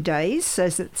execution days so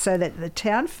that the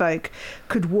town folk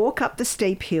could walk up the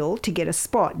steep hill to get a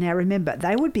spot. Now, remember,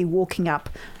 they would be walking up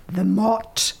the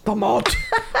motte.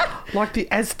 Like the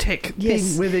Aztec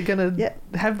thing where they're going to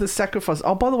have the sacrifice.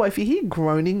 Oh, by the way, if you hear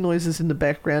groaning noises in the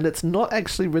background, it's not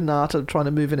actually Renata trying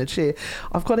to move in a chair.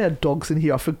 I've got our dogs in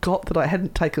here. I forgot that I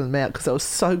hadn't taken them out because they were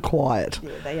so quiet.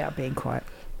 Yeah, they are being quiet.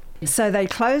 So they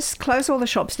close all the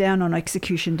shops down on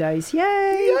execution days. Yay!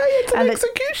 It's an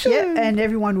execution! And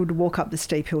everyone would walk up the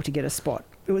steep hill to get a spot.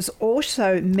 It was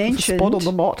also mentioned... Spot on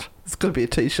the mott. It's got to be a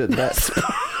T-shirt, that.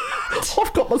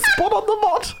 I've got my spot on the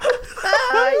mott.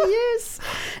 Yes.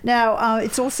 Now,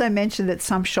 it's also mentioned that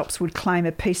some shops would claim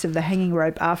a piece of the hanging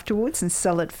rope afterwards and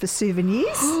sell it for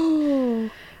souvenirs.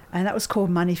 And that was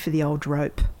called money for the old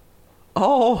rope.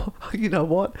 Oh, you know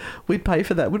what? We'd pay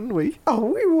for that, wouldn't we? Oh,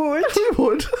 we would. We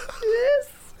would. Yes.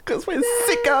 Because we're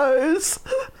sickos.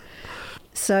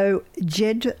 So,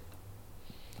 Jedburgh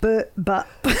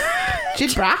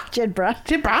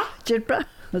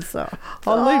So,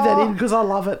 I'll leave that in because I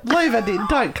love it. Leave it in.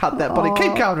 Don't cut that, buddy.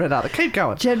 Keep going, Renata. Keep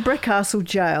going. Jedburgh Castle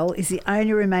Jail is the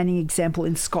only remaining example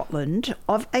in Scotland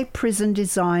of a prison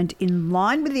designed in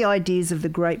line with the ideas of the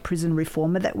great prison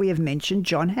reformer that we have mentioned,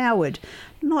 John Howard,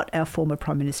 not our former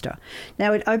Prime Minister.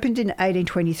 Now, it opened in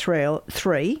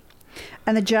 1823,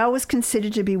 and the jail was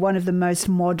considered to be one of the most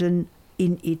modern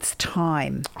in its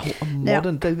time.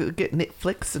 Modern, they get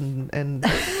Netflix and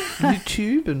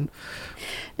YouTube and...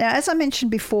 Now, as I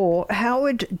mentioned before,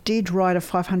 Howard did write a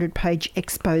 500-page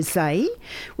expose,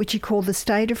 which he called The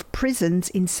State of Prisons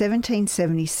in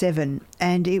 1777,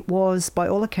 and it was, by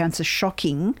all accounts, a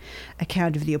shocking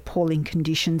account of the appalling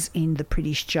conditions in the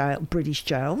British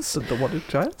jails. The what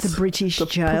jails? The British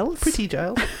jails. Pretty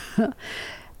jails.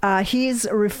 His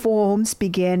reforms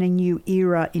began a new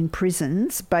era in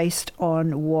prisons based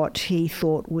on what he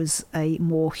thought was a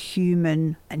more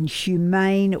human and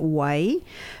humane way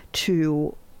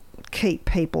to keep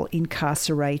people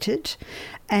incarcerated.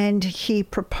 And he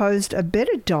proposed a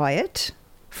better diet,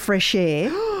 fresh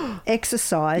air,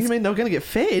 exercise. You mean they were going to get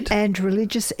fed? And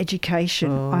religious education.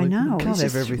 Oh, I know. Can't it's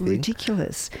have just everything.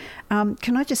 Ridiculous.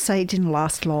 Can I just say it didn't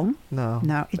last long?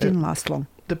 No, it didn't last long.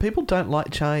 The people don't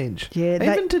like change. Yeah,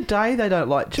 even today they don't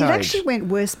like change. It actually went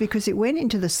worse because it went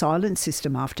into the silent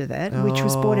system after that, which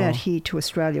was brought out here to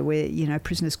Australia, where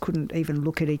prisoners couldn't even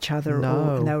look at each other,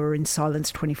 or they were in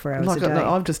silence 24 hours a day.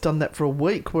 I've just done that for a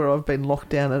week, where I've been locked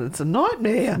down, and it's a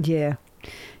nightmare.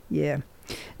 Yeah.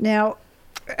 Now,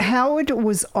 Howard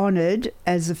was honoured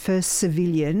as the first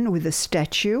civilian with a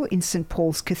statue in St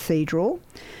Paul's Cathedral,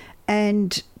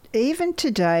 and even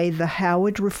today, the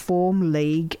Howard Reform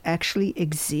League actually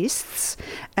exists,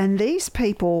 and these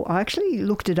people, I actually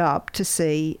looked it up to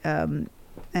see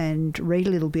and read a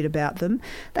little bit about them.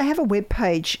 They have a web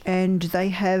page, and they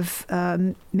have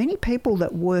many people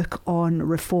that work on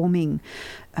reforming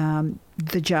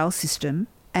the jail system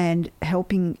and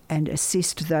helping and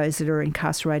assist those that are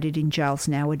incarcerated in jails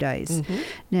nowadays. Mm-hmm.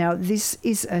 Now, this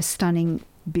is a stunning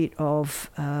bit of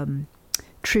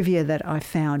trivia that I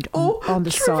found on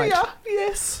the trivia. site.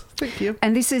 Yes, thank you.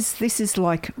 And this is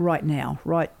like right now,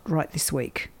 right this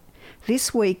week.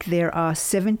 This week there are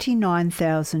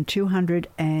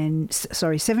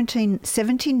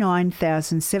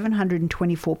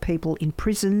 79,724 people in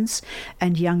prisons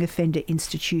and young offender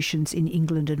institutions in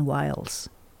England and Wales.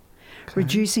 Okay.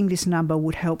 Reducing this number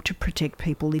would help to protect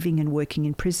people living and working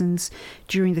in prisons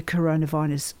during the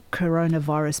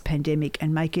coronavirus pandemic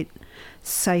and make it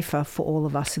safer for all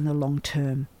of us in the long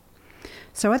term.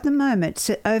 So at the moment,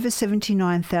 over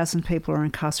 79,000 people are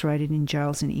incarcerated in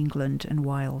jails in England and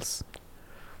Wales.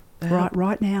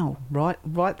 Right now. Right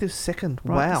this second.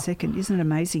 Right wow. this second. Isn't it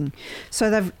amazing?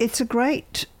 So it's a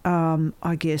great,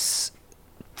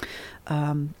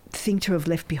 thing to have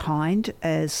left behind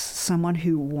as someone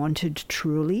who wanted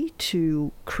truly to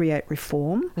create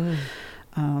reform.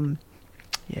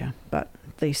 But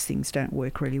these things don't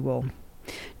work really well.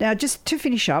 Now, just to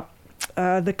finish up,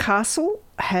 the castle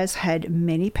has had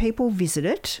many people visit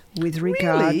it with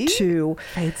regard to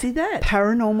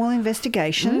paranormal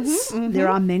investigations. Mm-hmm. There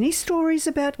are many stories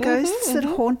about ghosts that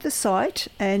haunt the site,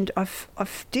 and I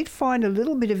did find a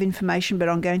little bit of information, but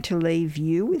I'm going to leave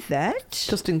you with that.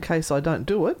 Just in case I don't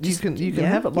do it, you can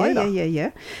have it later.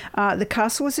 Yeah. The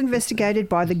castle was investigated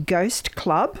by the Ghost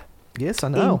Club. Yes, I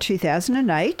know. In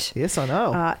 2008. Yes, I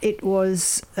know. It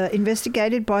was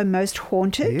investigated by Most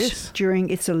Haunted during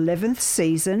its 11th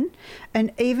season,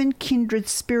 and even Kindred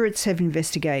Spirits have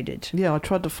investigated. Yeah, I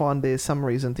tried to find their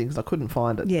summaries and things. I couldn't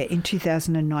find it. Yeah, in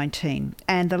 2019.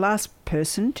 And the last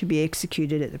person to be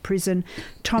executed at the prison,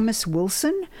 Thomas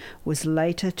Wilson, was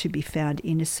later to be found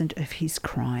innocent of his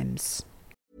crimes.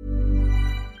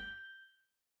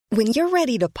 When you're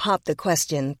ready to pop the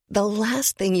question, the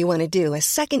last thing you want to do is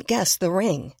second-guess the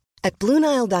ring. At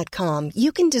BlueNile.com,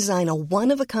 you can design a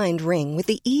one-of-a-kind ring with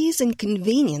the ease and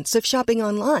convenience of shopping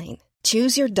online.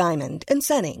 Choose your diamond and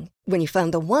setting. When you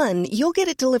find the one, you'll get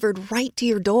it delivered right to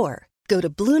your door. Go to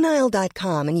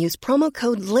BlueNile.com and use promo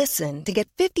code LISTEN to get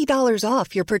 $50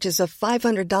 off your purchase of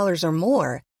 $500 or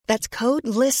more. That's code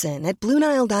LISTEN at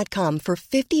BlueNile.com for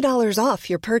 $50 off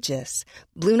your purchase.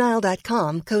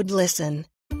 BlueNile.com, code LISTEN.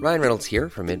 Ryan Reynolds here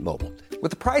from Mint Mobile. With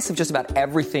the price of just about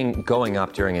everything going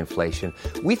up during inflation,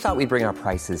 we thought we'd bring our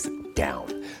prices down.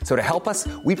 So to help us,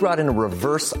 we brought in a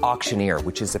reverse auctioneer,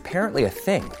 which is apparently a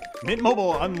thing. Mint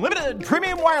Mobile Unlimited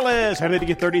Premium Wireless. How to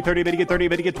get 30, 30, bit to get 30,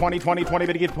 bit to get 20, 20, 20,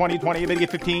 bit to get 20, 20, bit to get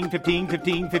 15, 15,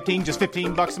 15, 15, just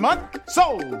 $15 a month?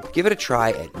 Sold! Give it a try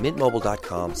at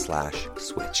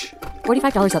mintmobile.com/switch.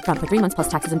 $45 up front for 3 months plus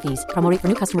taxes and fees. Promo rate for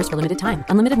new customers for limited time.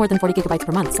 Unlimited more than 40 gigabytes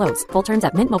per month slows. Full terms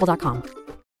at mintmobile.com.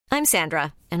 I'm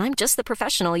Sandra, and I'm just the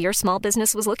professional your small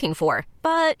business was looking for.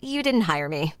 But you didn't hire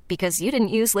me because you didn't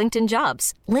use LinkedIn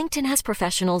Jobs. LinkedIn has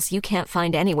professionals you can't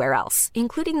find anywhere else,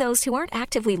 including those who aren't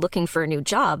actively looking for a new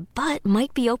job, but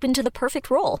might be open to the perfect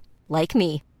role, like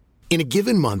me. In a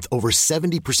given month, over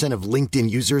 70% of LinkedIn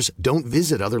users don't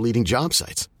visit other leading job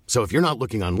sites. So if you're not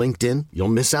looking on LinkedIn, you'll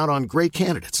miss out on great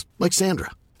candidates like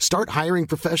Sandra. Start hiring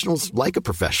professionals like a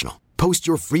professional. Post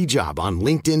your free job on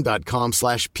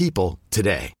linkedin.com/people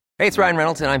today. Hey, it's Ryan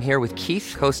Reynolds, and I'm here with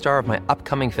Keith, co-star of my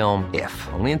upcoming film, If,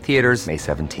 only in theaters May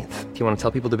 17th. Do you want to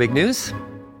tell people the big news?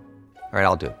 All right,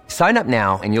 I'll do it. Sign up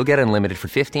now and you'll get unlimited for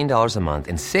 $15 a month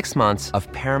and 6 months of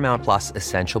Paramount Plus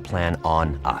Essential Plan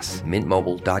on us.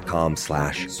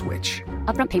 MintMobile.com/switch.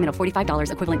 Upfront payment of $45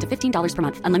 equivalent to $15 per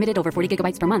month. Unlimited over 40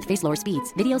 gigabytes per month. Face lower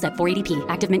speeds. Videos at 480p.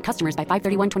 Active Mint customers by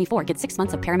 531.24 get 6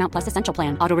 months of Paramount Plus Essential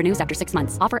Plan. Auto renews after 6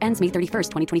 months. Offer ends May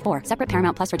 31st, 2024. Separate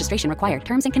Paramount Plus registration required.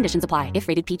 Terms and conditions apply if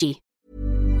rated PG.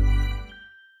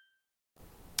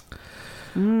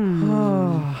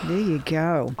 There you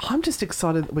go. I'm just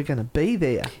excited that we're going to be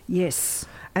there. Yes.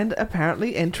 And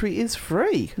apparently entry is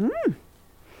free. Who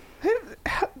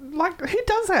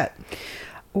does that?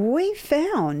 We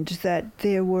found that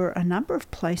there were a number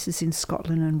of places in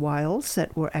Scotland and Wales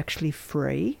that were actually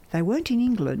free. They weren't in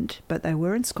England, but they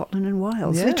were in Scotland and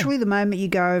Wales. Yeah. Literally the moment you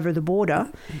go over the border,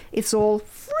 it's all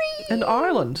free. And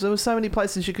Ireland. There were so many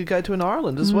places you could go to in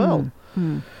Ireland as well.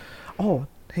 Oh,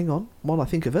 hang on. While I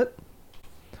think of it,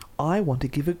 I want to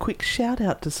give a quick shout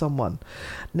out to someone.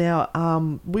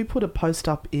 Now, we put a post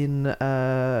up on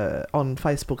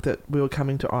Facebook that we were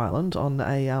coming to Ireland on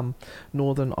a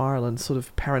Northern Ireland sort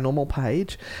of paranormal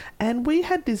page, and we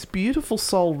had this beautiful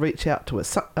soul reach out to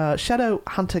us. Shadow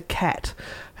Hunter Cat,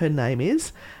 her name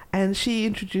is, and she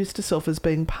introduced herself as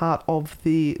being part of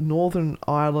the Northern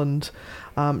Ireland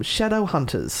Shadow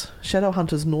Hunters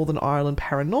Northern Ireland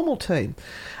paranormal team.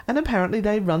 And apparently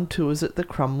they run tours at the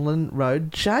Crumlin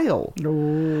Road Jail.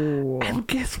 Oh. And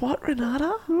guess what,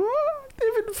 Renata?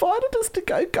 They've invited us to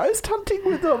go ghost hunting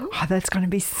with them. Oh, that's going to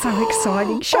be so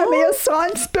exciting. Show me a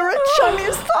sign, Spirit. Show me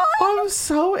a sign. I'm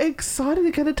so excited.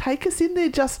 They're going to take us in there,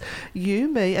 just you,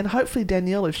 me, and hopefully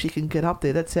Danielle, if she can get up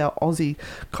there. That's our Aussie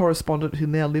correspondent who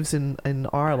now lives in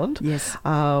Ireland. Yes.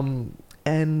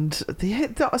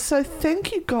 So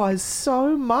thank you guys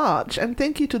so much, and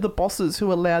thank you to the bosses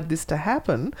who allowed this to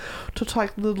happen, to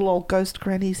take little old ghost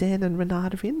grannies Anne and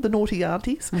Renata in, the naughty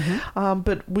aunties.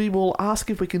 But we will ask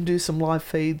if we can do some live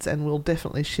feeds, and we'll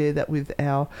definitely share that with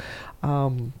our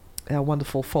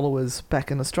wonderful followers back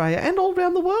in Australia and all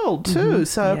around the world too.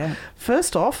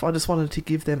 First off, I just wanted to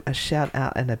give them a shout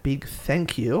out and a big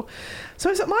thank you.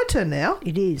 So is it my turn now?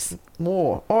 It is.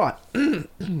 More. All right.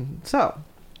 So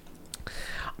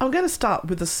I'm going to start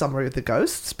with a summary of the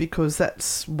ghosts, because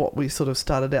that's what we sort of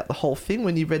started out the whole thing.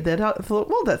 When you read that out, I thought,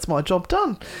 well, that's my job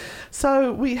done.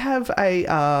 So we have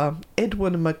a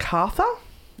Edwin MacArthur.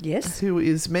 Yes. Who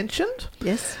is mentioned.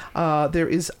 Yes. There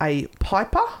is a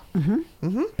piper,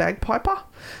 bagpiper,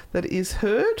 that is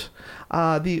heard.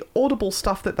 The audible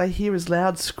stuff that they hear is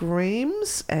loud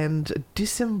screams and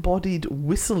disembodied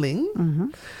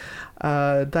whistling.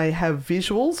 They have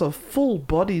visuals of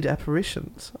full-bodied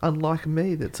apparitions, unlike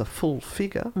me, that's a full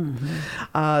figure.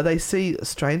 They see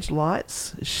strange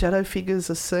lights, shadow figures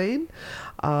are seen.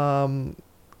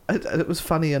 It was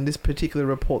funny in this particular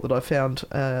report that I found,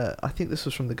 I think this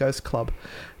was from the Ghost Club,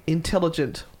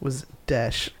 intelligent was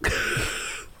dash.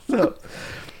 So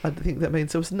I think that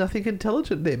means there was nothing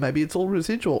intelligent there. Maybe it's all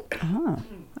residual. Oh,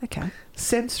 okay.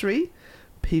 Sensory,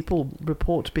 people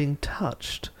report being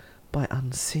touched by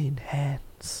unseen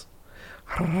hands.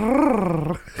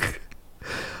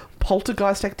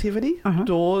 Poltergeist activity.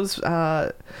 Doors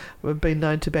have been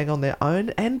known to bang on their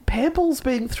own, and pebbles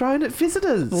being thrown at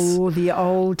visitors. Oh, the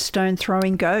old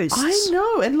stone-throwing ghosts. I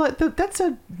know, and that's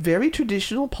a very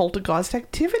traditional poltergeist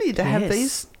activity to have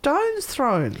these stones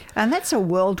thrown. And that's a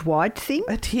worldwide thing?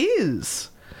 It is.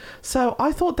 So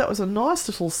I thought that was a nice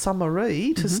little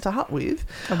summary to start with.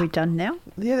 Are we done now?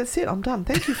 Yeah, that's it. I'm done.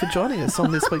 Thank you for joining us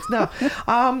on this week's. Now,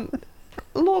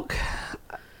 look,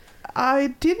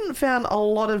 I didn't find a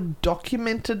lot of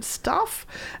documented stuff.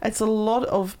 It's a lot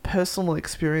of personal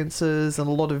experiences and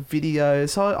a lot of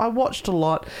videos. So I watched a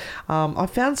lot. I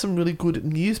found some really good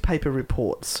newspaper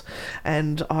reports,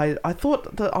 and I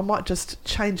thought that I might just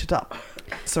change it up,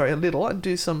 a little, and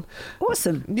do some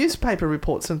awesome newspaper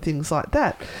reports and things like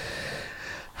that.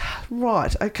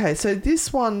 Right, okay, so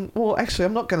this one, well, actually,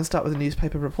 I'm not going to start with a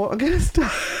newspaper report. I'm going to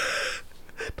start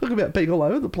talking about being all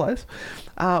over the place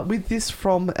with this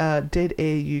from Dead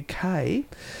Air UK,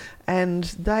 and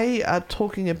they are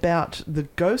talking about the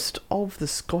ghost of the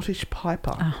Scottish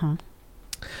Piper.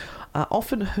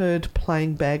 often heard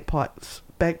playing bagpipes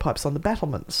on the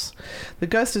battlements. The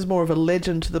ghost is more of a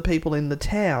legend to the people in the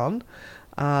town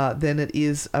than it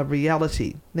is a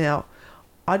reality. Now,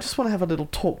 I just want to have a little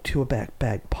talk to you about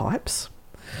bagpipes.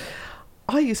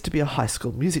 I used to be a high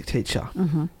school music teacher.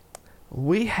 Mm-hmm.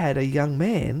 We had a young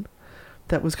man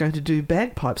that was going to do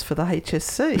bagpipes for the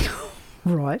HSC.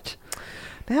 Right.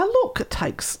 Now, look, it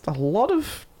takes a lot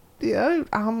of,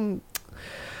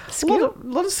 Skill? A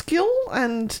lot of skill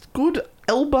and good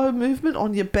elbow movement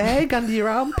on your bag under your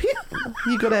armpit.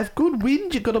 You've got to have good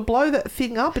wind. You've got to blow that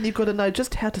thing up, and you've got to know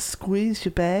just how to squeeze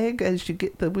your bag as you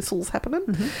get the whistles happening.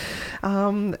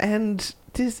 Mm-hmm. And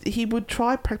he would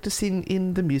try practicing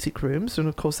in the music rooms, and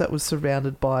of course that was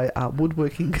surrounded by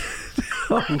woodworking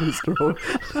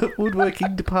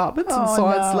woodworking departments and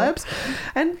science labs,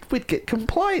 and we'd get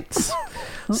complaints.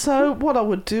 So what I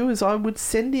would do is I would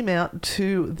send him out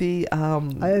to the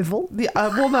Oval?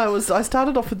 I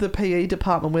started off with the PE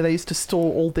department where they used to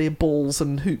store all their balls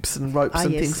and hoops and ropes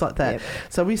and things like that. Yep.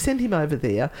 So we sent him over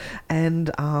there, and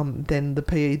then the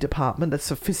PE department,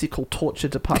 that's a physical torture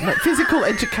department, physical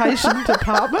education department.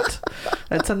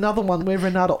 That's another one where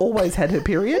Renata always had her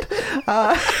period.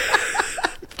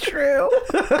 True.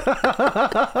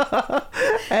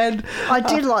 And I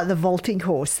did like the vaulting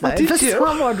horse, though. Did For you?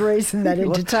 some odd reason, that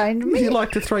entertained me. You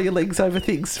like to throw your legs over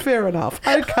things. Fair enough.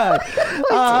 Okay.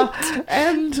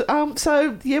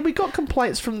 So, we got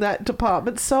complaints from that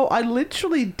department. So I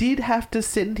literally did have to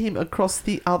send him across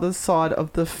the other side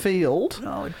of the field.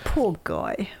 Oh, poor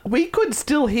guy. We could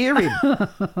still hear him,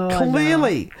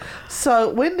 clearly. No. So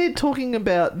when they're talking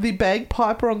about the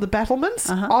bagpiper on the battlements,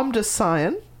 I'm just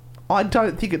saying, I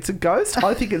don't think it's a ghost.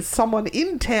 I think it's someone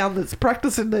in town that's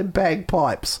practicing their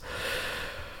bagpipes.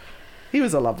 He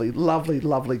was a lovely, lovely,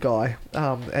 lovely guy,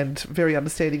 and very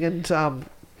understanding. And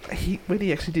when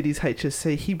he actually did his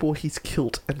HSC, he wore his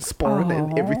kilt and sporran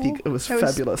and everything. It was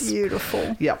fabulous. Was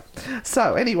beautiful. Yeah.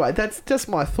 So anyway, that's just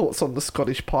my thoughts on the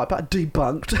Scottish Piper.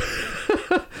 Debunked.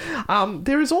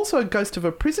 There is also a ghost of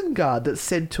a prison guard that's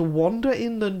said to wander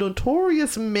in the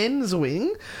notorious men's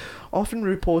wing, often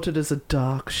reported as a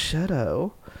dark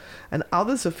shadow, and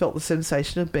others have felt the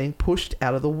sensation of being pushed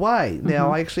out of the way. Mm-hmm.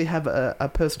 Now, I actually have a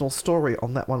personal story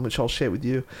on that one, which I'll share with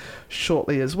you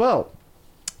shortly as well.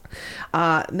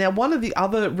 Now, one of the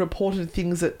other reported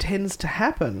things that tends to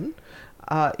happen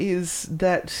is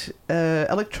that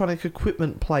electronic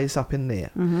equipment plays up in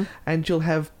there, and you'll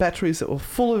have batteries that were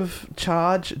full of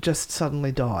charge just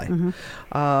suddenly die.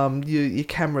 Your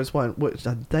cameras won't work.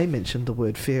 They mentioned the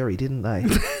word fairy, didn't they?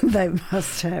 They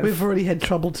must have. We've already had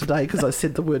trouble today because I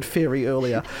said the word fairy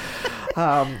earlier.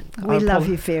 We love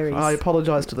you, fairies. I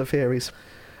apologise to the fairies.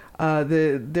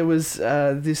 There was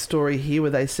this story here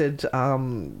where they said they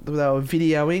were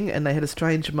videoing and they had a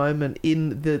strange moment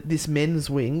in this men's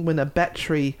wing when a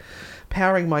battery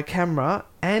powering my camera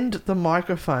and the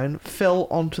microphone fell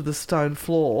onto the stone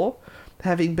floor,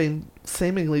 having been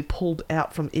seemingly pulled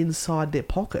out from inside their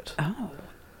pocket. Oh,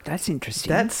 that's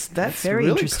interesting. That's very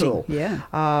really interesting. Cool. Yeah.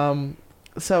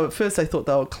 So at first they thought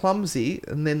they were clumsy,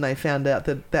 and then they found out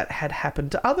that had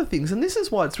happened to other things. And this is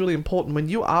why it's really important when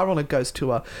you are on a ghost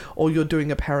tour or you're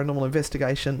doing a paranormal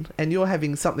investigation and you're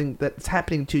having something that's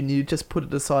happening to you and you just put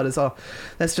it aside as, oh,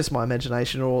 that's just my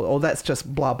imagination, or that's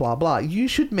just blah, blah, blah. You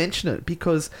should mention it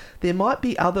because there might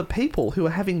be other people who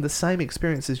are having the same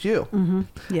experience as you.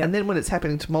 Yep. And then when it's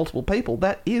happening to multiple people,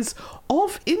 that is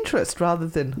of interest rather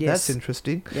than that's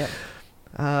interesting. Yep.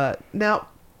 Now,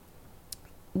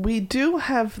 we do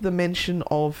have the mention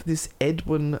of this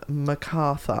Edwin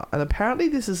MacArthur, and apparently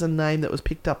this is a name that was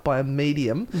picked up by a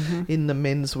medium in the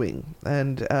men's wing,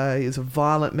 and he is a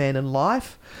violent man in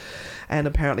life, and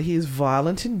apparently he is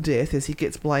violent in death as he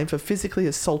gets blamed for physically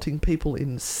assaulting people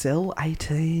in cell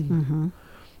 18.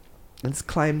 It's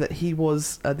claimed that he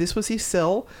was this was his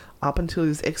cell up until he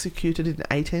was executed in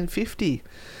 1850.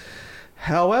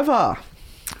 However,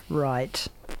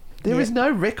 there is no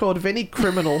record of any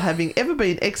criminal having ever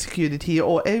been executed here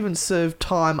or even served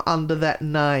time under that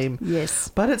name. Yes.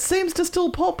 But it seems to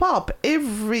still pop up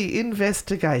every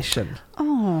investigation.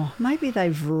 Oh, maybe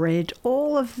they've read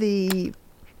all of the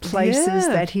places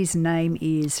that his name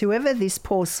is. Whoever this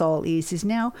poor soul is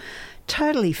now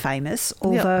totally famous,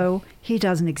 although he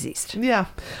doesn't exist. Yeah.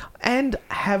 And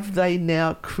have they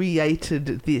now created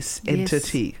this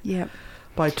entity? Yep.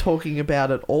 By talking about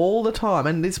it all the time.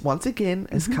 And this, once again,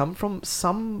 has come from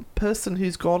some person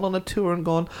who's gone on a tour and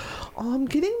gone, oh, I'm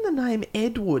getting the name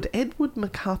Edward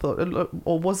MacArthur.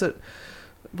 Or was it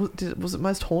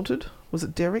Most Haunted? Was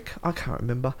it Derek? I can't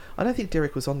remember. I don't think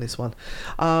Derek was on this one.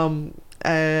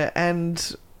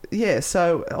 And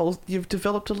So you've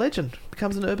developed a legend.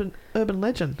 Becomes an urban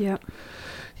legend. Yeah.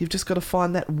 You've just got to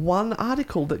find that one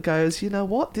article that goes, you know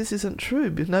what, this isn't true.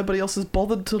 But nobody else has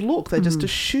bothered to look. They just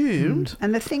assumed.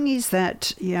 And the thing is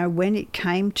that, when it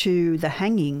came to the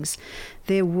hangings,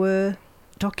 there were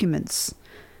documents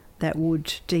that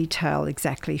would detail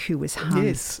exactly who was hung.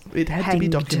 Yes, it had to be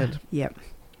documented. Yep.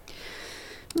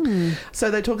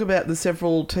 So they talk about the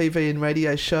several TV and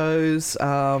radio shows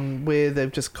where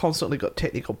they've just constantly got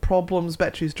technical problems,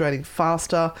 batteries draining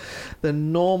faster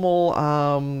than normal,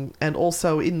 and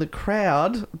also in the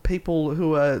crowd, people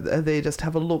who are there just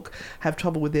have a look, have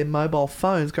trouble with their mobile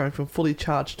phones going from fully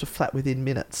charged to flat within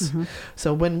minutes.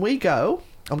 So when we go,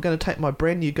 I'm going to take my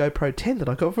brand new GoPro 10 that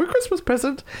I got for a Christmas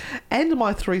present and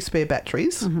my 3 spare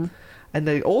batteries. And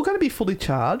they're all going to be fully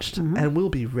charged, and we'll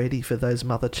be ready for those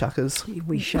mother chuckers.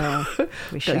 We shall.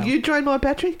 We shall. You drain my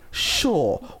battery?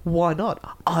 Sure. Why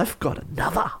not? I've got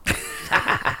another.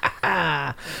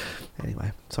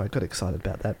 Anyway, sorry, got excited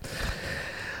about that.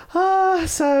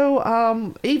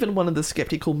 So even one of the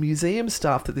sceptical museum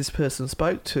staff that this person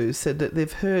spoke to said that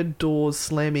they've heard doors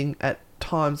slamming at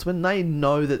times when they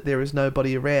know that there is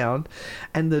nobody around,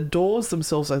 and the doors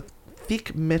themselves are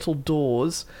thick metal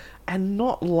doors and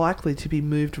not likely to be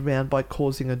moved around by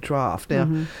causing a draft.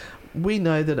 Now, we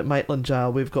know that at Maitland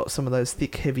Jail we've got some of those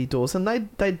thick, heavy doors, and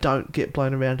they don't get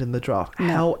blown around in the draft.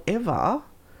 No. However,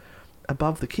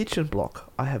 above the kitchen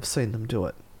block, I have seen them do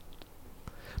it.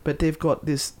 But they've got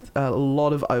this a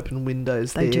lot of open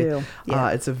windows there. They do. Yeah.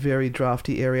 It's a very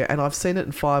drafty area, and I've seen it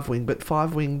in 5 Wing. But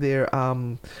 5 Wing, they're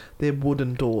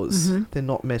wooden doors. They're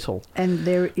not metal. And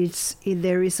there is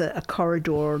a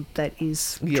corridor that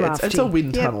is drafty. It's a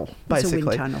wind tunnel, basically.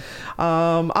 It's a wind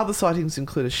tunnel. Other sightings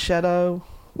include a shadow.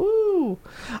 Woo!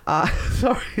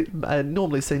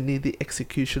 Normally seen near the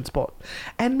execution spot,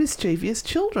 and mischievous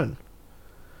children.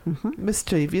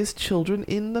 Mischievous children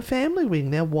in the family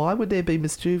wing. Now, why would there be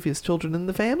mischievous children in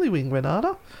the family wing,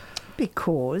 Renata?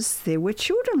 Because there were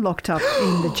children locked up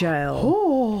in the jail.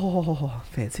 Oh,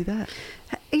 fancy that.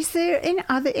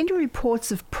 Are there any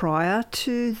reports of prior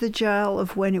to the jail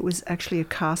of when it was actually a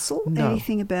castle? No.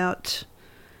 Anything about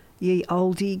ye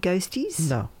oldie ghosties?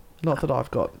 No, not that I've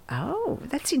got. Oh,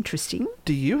 that's interesting.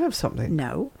 Do you have something?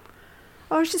 No.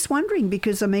 I was just wondering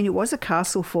because, it was a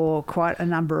castle for quite a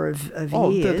number of years.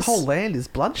 Oh, the whole land is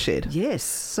bloodshed. Yes.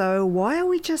 So why are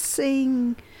we just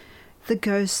seeing the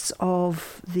ghosts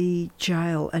of the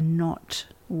jail and not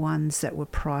ones that were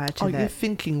prior to that? You're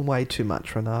thinking way too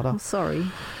much, Renata. Oh, sorry.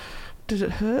 Did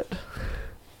it hurt?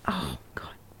 Oh, God.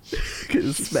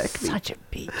 Smack me. Such a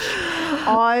bitch.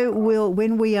 I will,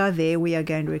 when we are there, we are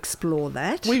going to explore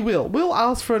that. We will. We'll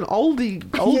ask for an oldie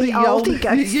Ye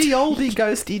oldie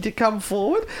ghostie to come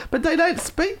forward, but they don't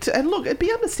speak to. And look, it'd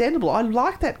be understandable. I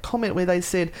like that comment where they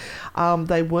said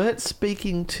they weren't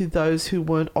speaking to those who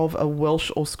weren't of a Welsh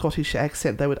or Scottish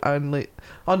accent. They were only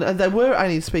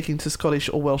speaking to Scottish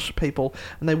or Welsh people,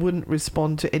 and they wouldn't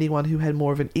respond to anyone who had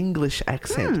more of an English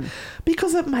accent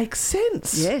because it makes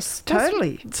sense. Yes,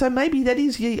 totally. So maybe that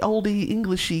is ye oldie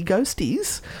Englishy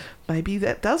ghosties. Maybe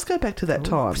that does go back to that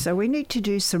time. So we need to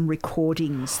do some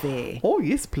recordings there. Oh,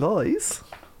 yes, please.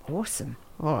 Awesome.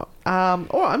 All right. I'm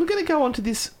going to go on to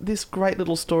this great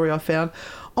little story I found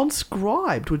on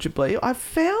Scribed, would you believe? I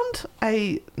found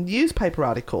a newspaper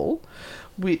article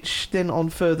which then on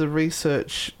further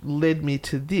research led me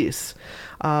to this.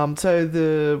 So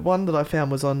the one that I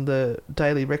found was on the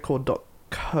dailyrecord.co.uk,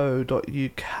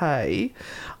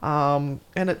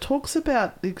 and it talks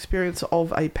about the experience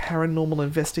of a paranormal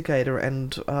investigator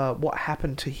and what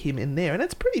happened to him in there, and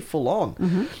it's pretty full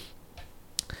on.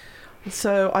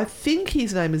 So I think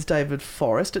his name is David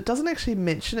Forrest. It doesn't actually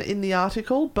mention it in the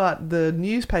article, but the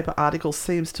newspaper article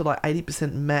seems to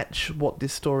 80% match what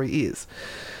this story is.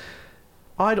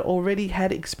 I'd already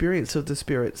had experience of the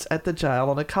spirits at the jail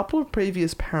on a couple of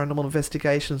previous paranormal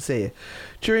investigations there.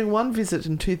 During one visit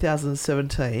in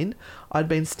 2017, I'd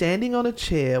been standing on a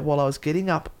chair while I was setting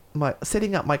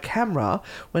up my camera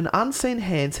when unseen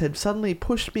hands had suddenly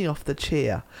pushed me off the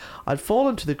chair. I'd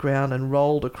fallen to the ground and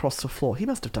rolled across the floor. He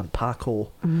must have done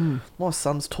parkour. My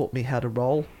son's taught me how to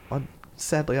roll. I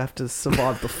sadly have to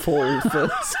survive the fall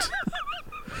first.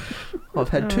 I've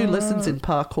had 2 lessons in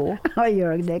parkour. Oh,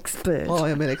 you're an expert. I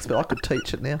am an expert. I could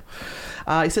teach it now.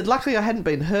 He said, luckily I hadn't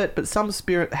been hurt, but some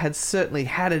spirit had certainly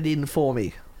had it in for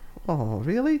me. Oh,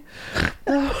 really?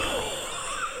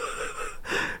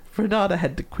 Renata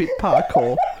had to quit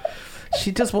parkour.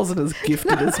 She just wasn't as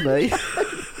gifted as me.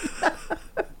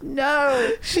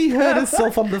 no. She hurt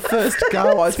herself on the first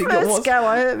go, I think it was. First go,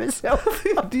 I hurt myself.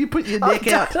 Do you put your neck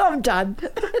out? I'm done.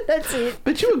 That's it.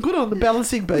 But you were good on the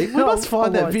balancing beam. We must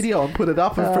find that was. video and put it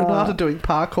up of Renata doing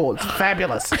parkour. It's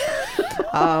fabulous.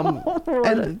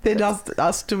 And then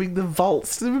us doing the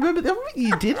vaults. Remember,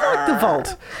 you did like the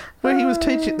vault where he was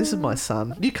teaching. This is my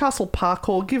son, Newcastle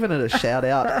Parkour, giving it a shout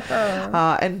out.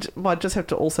 And might just have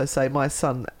to also say, my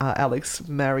son Alex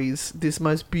marries this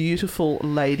most beautiful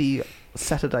lady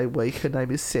Saturday week. Her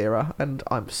name is Sarah, and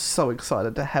I'm so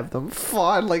excited to have them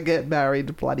finally get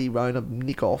married. Bloody Rona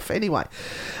nick off. Anyway,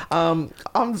 I'm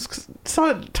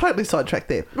so totally sidetracked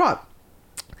there. Right.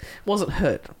 Wasn't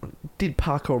hurt. Did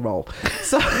parkour roll.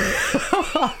 So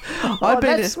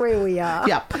that's where we are.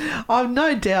 Yeah. I've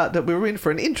no doubt that we were in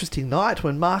for an interesting night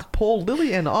when Mark, Paul,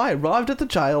 Lily and I arrived at the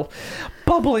jail,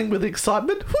 bubbling with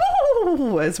excitement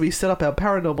as we set up our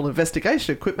paranormal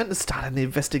investigation equipment and started the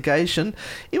investigation.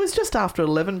 It was just after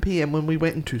 11 p.m. when we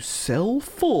went into cell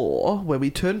 4, where we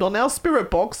turned on our spirit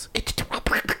box.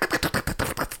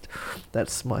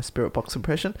 That's my spirit box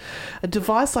impression. A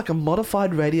device like a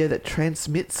modified radio that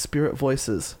transmits spirit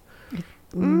voices.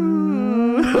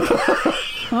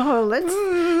 Oh, let's...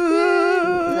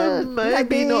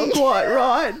 maybe not quite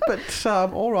right, but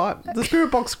all right. The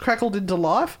spirit box crackled into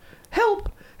life. Help!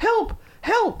 Help!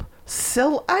 Help!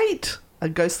 Cell 8! A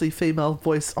ghostly female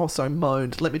voice also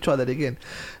moaned. Let me try that again.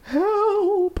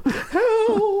 Help!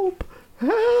 Help!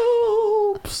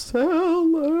 Help!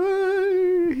 Cell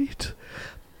 8!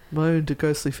 Moaned a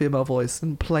ghostly female voice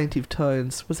in plaintive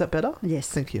tones. Was that better? Yes.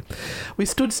 Thank you. We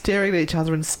stood staring at each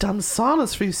other in stunned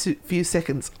silence for a few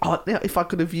seconds. Oh, now, if I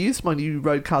could have used my new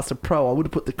Rodecaster Pro, I would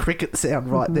have put the cricket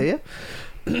sound right there.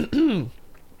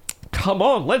 Come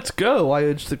on, let's go, I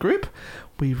urged the group.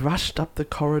 We rushed up the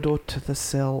corridor to the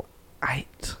cell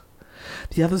 8.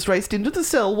 The others raced into the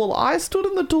cell while I stood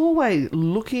in the doorway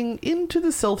looking into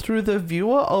the cell through the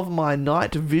viewer of my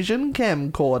night vision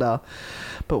camcorder.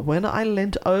 But when I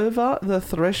leant over the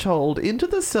threshold into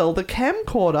the cell, the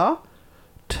camcorder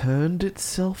turned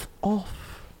itself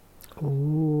off.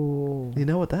 Ooh. You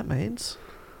know what that means?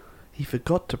 He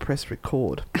forgot to press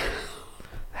record.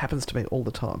 Happens to me all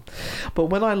the time. But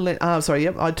when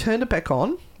I turned it back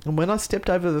on. And when I stepped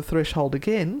over the threshold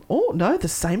again, oh no, the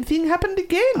same thing happened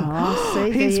again. Oh,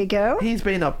 see, there you go. He's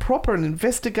been a proper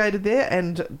investigator there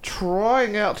and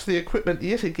trying out the equipment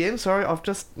yet again. Sorry,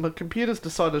 my computer's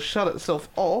decided to shut itself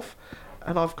off,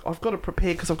 and I've got to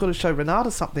prepare because I've got to show Renata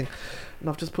something, and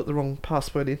I've just put the wrong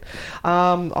password in.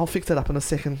 I'll fix that up in a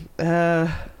second.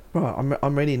 Right,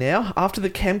 I'm ready now. After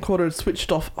the camcorder had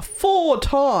switched off 4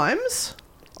 times,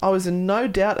 I was in no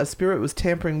doubt a spirit was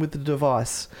tampering with the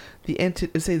device. The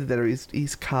entity, it's either that or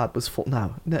his card was full.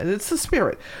 No, it's the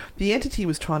spirit. The entity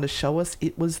was trying to show us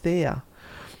it was there.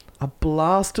 A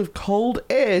blast of cold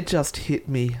air just hit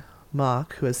me.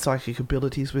 Mark, who has psychic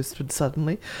abilities, whispered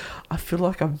suddenly. I feel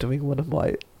like I'm doing one of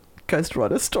my Ghost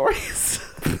Rider stories.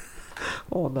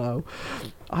 Oh no.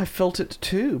 I felt it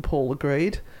too, Paul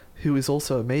agreed, who is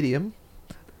also a medium.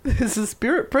 There's a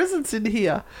spirit presence in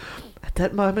here. At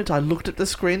that moment, I looked at the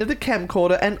screen of the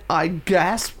camcorder and I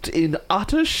gasped in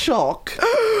utter shock.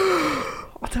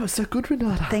 Oh, that was so good,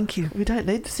 Renata. Thank you. We don't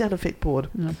need the sound effect board.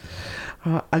 No.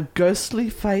 A ghostly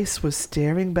face was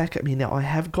staring back at me. Now, I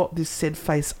have got this said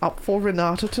face up for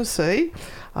Renata to see.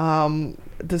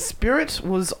 The spirit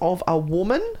was of a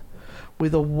woman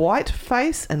with a white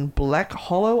face and black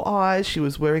hollow eyes. She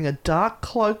was wearing a dark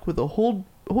cloak with a hood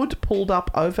pulled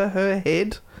up over her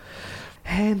head.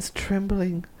 Hands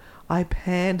trembling, I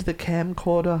panned the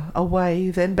camcorder away,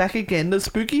 then back again. The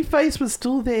spooky face was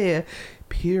still there,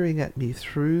 peering at me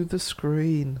through the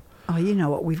screen. Oh, you know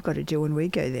what we've got to do when we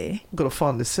go there? We've got to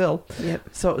find the cell. Yep.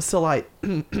 So it was cell 8.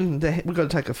 We've got to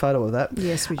take a photo of that.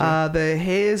 Yes, we do. The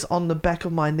hairs on the back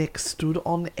of my neck stood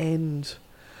on end.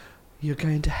 You're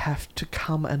going to have to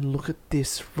come and look at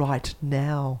this right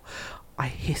now, I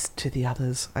hissed to the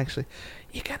others. Actually,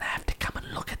 you're going to have to come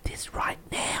and look at this right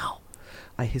now,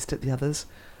 I hissed at the others.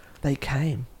 They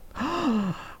came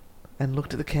and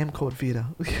looked at the camcorder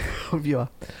viewer.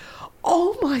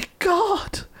 Oh my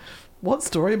God! What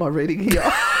story am I reading here?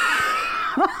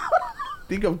 I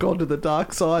think I've gone to the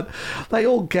dark side. They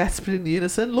all gasped in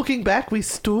unison. Looking back, we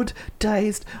stood,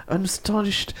 dazed and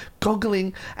astonished,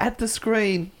 goggling at the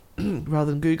screen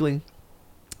rather than Googling.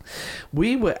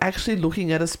 We were actually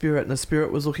looking at a spirit, and the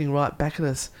spirit was looking right back at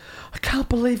us. I can't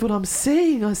believe what I'm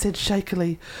seeing, I said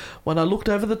shakily. When I looked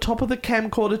over the top of the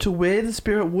camcorder to where the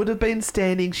spirit would have been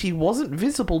standing, she wasn't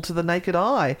visible to the naked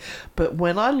eye. But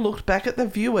when I looked back at the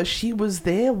viewer, she was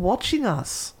there watching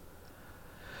us.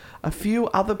 A few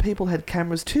other people had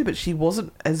cameras too, but she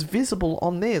wasn't as visible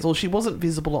on theirs, or she wasn't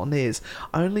visible on theirs.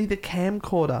 Only the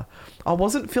camcorder. I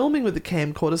wasn't filming with the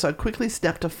camcorder, so I quickly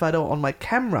snapped a photo on my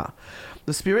camera.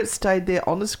 The spirit stayed there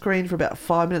on the screen for about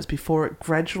 5 minutes before it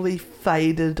gradually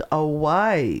faded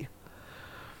away.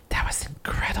 That was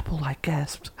incredible, I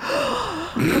gasped.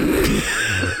 You've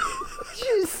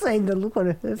seen the look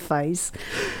on her face.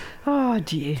 Oh,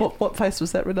 dear. What face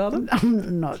was that, Renata?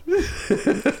 I'm not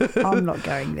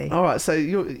going there. All right, so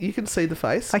you can see the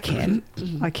face. I can.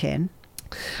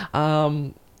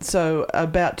 So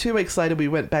about 2 weeks later, we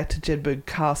went back to Jedburgh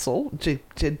Castle,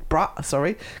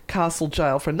 Castle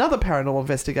Jail for another paranormal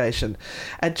investigation.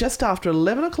 At just after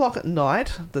 11 o'clock at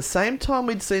night, the same time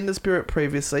we'd seen the spirit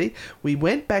previously, we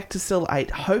went back to cell 8,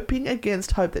 hoping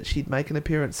against hope that she'd make an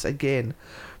appearance again.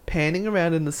 Panning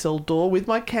around in the cell door with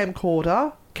my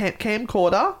camcorder,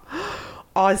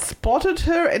 I spotted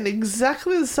her in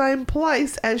exactly the same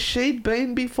place as she'd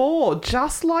been before,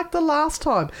 just like the last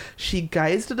time. She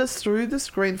gazed at us through the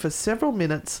screen for several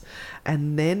minutes,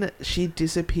 and then she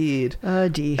disappeared. Oh,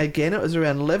 dear. Again, it was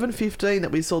around 11:15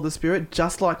 that we saw the spirit,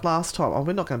 just like last time. Oh,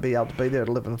 we're not going to be able to be there at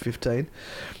 11:15.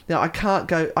 Now, I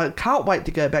can't wait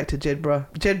to go back to Jedburgh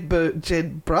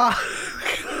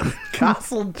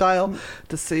Castle Jail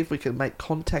to see if we can make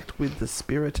contact with the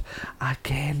spirit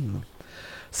again.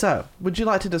 So, would you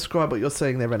like to describe what you're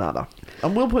seeing there, Renata?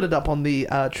 And we'll put it up on the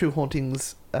True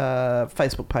Hauntings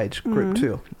Facebook page group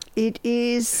too. It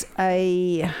is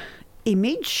a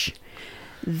image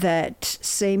that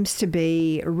seems to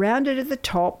be rounded at the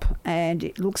top, and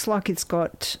it looks like it's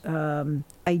got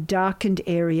a darkened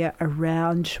area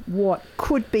around what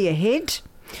could be a head,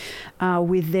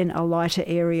 with then a lighter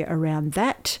area around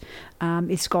that.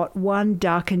 It's got one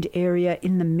darkened area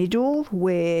in the middle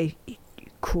where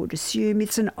could assume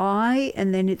it's an eye,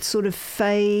 and then it sort of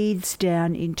fades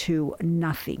down into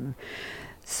nothing.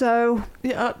 So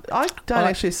yeah, I don't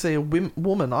actually see a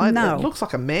woman. No. It looks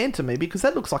like a man to me, because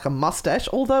that looks like a mustache,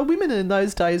 although women in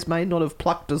those days may not have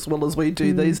plucked as well as we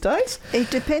do these days.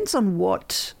 It depends on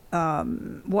what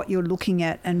you're looking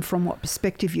at and from what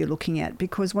perspective you're looking at,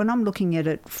 because when I'm looking at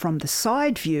it from the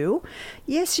side view,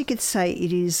 yes, you could say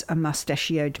it is a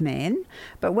mustachioed man,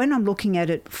 but when I'm looking at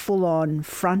it full on,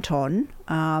 front on,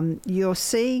 you're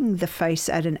seeing the face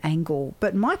at an angle.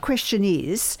 But my question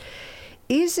is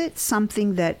it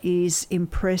something that is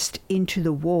impressed into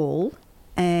the wall,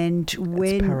 and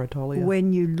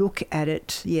when you look at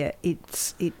it,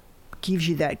 it gives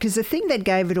you that? Because the thing that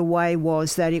gave it away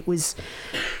was that it was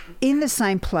in the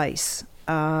same place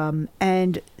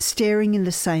and staring in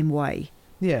the same way.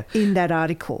 Yeah. In that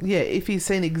article. Yeah, if he's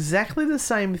seen exactly the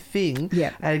same thing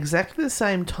at exactly the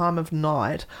same time of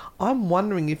night, I'm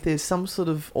wondering if there's some sort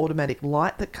of automatic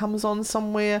light that comes on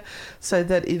somewhere so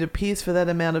that it appears for that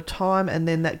amount of time and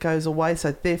then that goes away,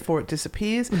 so therefore it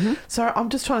disappears. Mm-hmm. So I'm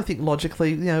just trying to think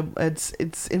logically,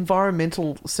 it's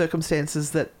environmental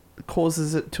circumstances that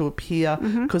causes it to appear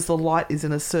because the light is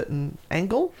in a certain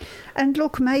angle. And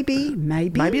look, maybe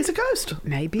it's a ghost.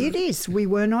 Maybe it is. We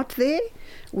were not there.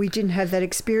 We didn't have that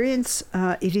experience.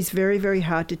 It is very, very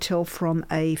hard to tell from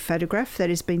a photograph that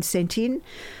has been sent in.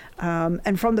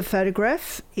 And from the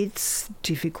photograph, it's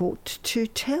difficult to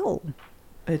tell.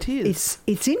 It is.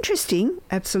 It's interesting,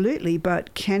 absolutely,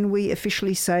 but can we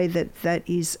officially say that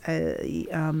is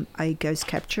a ghost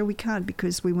capture? We can't,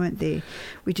 because we weren't there.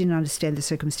 We didn't understand the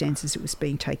circumstances it was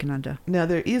being taken under. Now,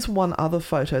 there is one other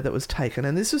photo that was taken,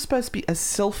 and this was supposed to be a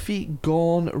selfie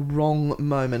gone wrong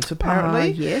moment,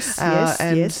 apparently. Yes.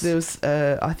 There was,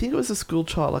 I think it was a school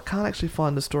child, I can't actually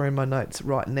find the story in my notes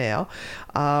right now,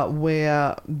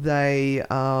 where they...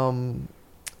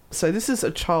 So this is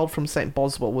a child from St.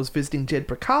 Boswell was visiting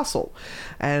Jedburgh Castle,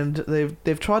 and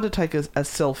they've tried to take a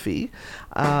selfie,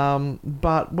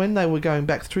 but when they were going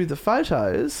back through the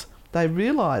photos, they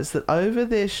realised that over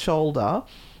their shoulder,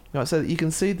 so that you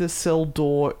can see the cell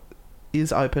door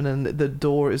is open and the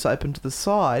door is open to the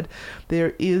side,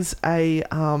 there is a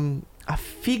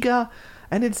figure.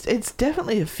 And it's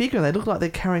definitely a figure. They look like they're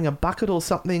carrying a bucket or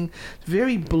something.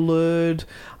 Very blurred.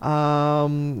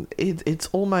 It's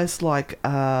almost like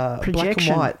projection. Black and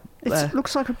white. It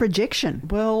looks like a projection.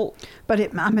 Well, but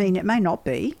it may not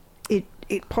be. It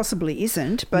possibly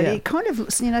isn't. But it kind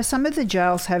of, some of the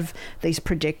jails have these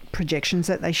projections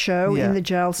that they show in the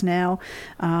jails now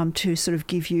to sort of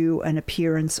give you an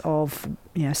appearance of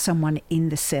someone in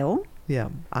the cell. Yeah,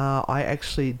 I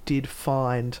actually did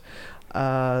find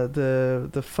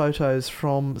the photos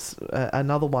from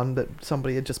another one that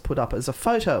somebody had just put up as a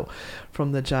photo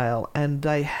from the jail, and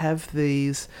they have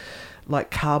these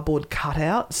like cardboard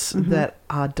cutouts that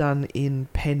are done in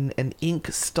pen and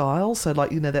ink style. So like,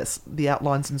 that's the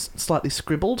outlines and slightly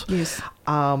scribbled. Yes.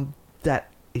 That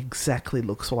exactly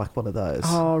looks like one of those.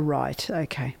 Oh, right.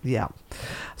 Okay. Yeah.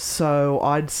 So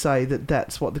I'd say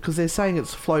that's what, because they're saying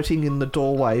it's floating in the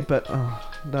doorway, but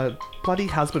no, bloody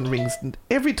husband rings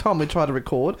every time we try to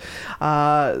record.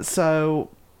 So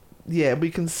yeah, we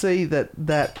can see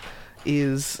that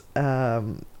is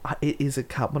it is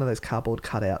one of those cardboard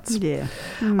cutouts. Yeah.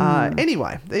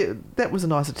 Anyway, that was a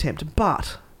nice attempt,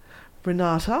 but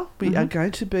Renata, we are going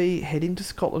to be heading to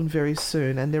Scotland very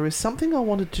soon, and there is something I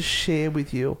wanted to share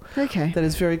with you that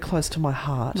is very close to my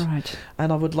heart. Right.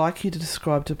 And I would like you to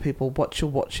describe to people what you're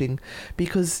watching,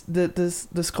 because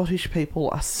the Scottish people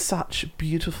are such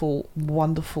beautiful,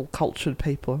 wonderful, cultured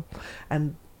people,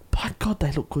 and by God,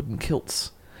 they look good in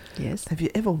kilts. Yes. Have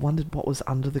you ever wondered what was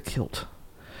under the kilt?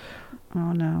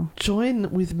 Oh, no.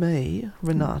 Join with me,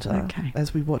 Renata,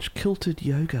 as we watch Kilted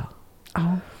Yoga.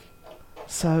 Oh.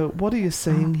 So, what are you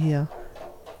seeing here?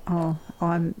 Oh,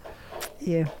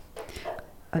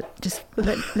 just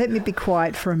let me be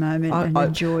quiet for a moment and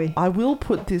enjoy. I will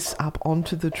put this up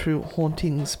onto the True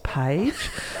Hauntings page.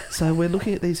 So we're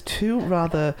looking at these two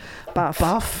rather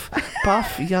buff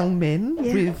young men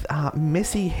with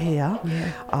messy hair.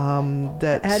 Yeah.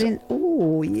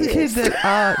 Yes. That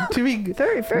are doing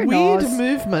very, very weird nice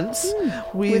movements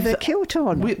with a kilt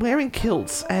on. Wearing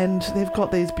kilts, and they've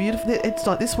got these beautiful... It's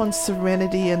like this one's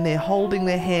Serenity, and they're holding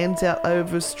their hands out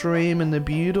over a stream in the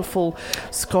beautiful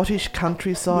Scottish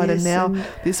countryside, yes, and now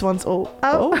this one's okay.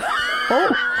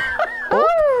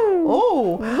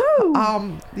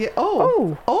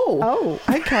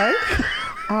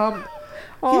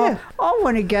 Yeah. I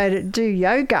want to go to do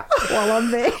yoga while I'm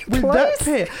there, with that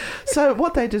pair. So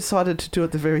what they decided to do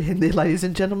at the very end there, ladies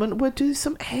and gentlemen, were do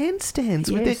some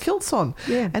handstands with their kilts on.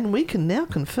 Yeah. And we can now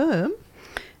confirm...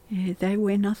 Yeah, they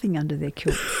wear nothing under their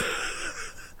kilts.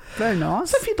 Very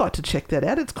nice. So if you'd like to check that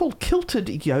out, it's called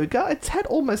Kilted Yoga. It's had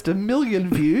almost 1 million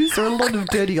views. There are a lot of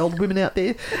dirty old women out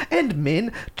there and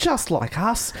men just like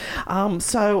us.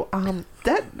 That's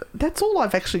all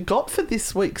I've actually got for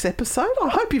this week's episode. I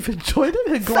hope you've enjoyed it.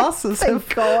 Her glasses have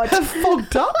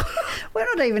fogged up.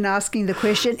 We're not even asking the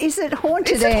question, is it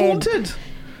haunted, Is it haunted?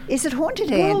 Is it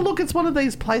haunted, Anne? Well, look, it's one of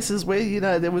these places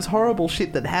where, there was horrible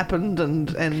shit that happened and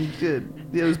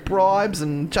there was bribes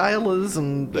and jailers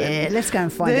and... Yeah, let's go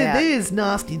and find out. There's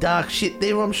nasty, dark shit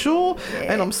there, I'm sure,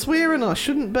 and I'm swearing I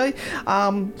shouldn't be.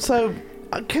 So,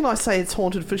 can I say it's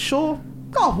haunted for sure?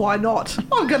 Oh, why not?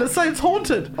 I'm going to say it's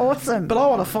haunted. Awesome. But I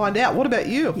want to find out. What about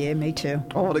you? Yeah, me too.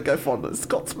 I want to go find the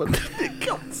Scotsman.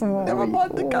 Never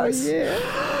mind the ghosts. Yeah.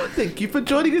 Thank you for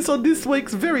joining us on this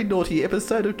week's very naughty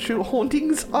episode of True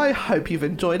Hauntings. I hope you've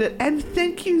enjoyed it. And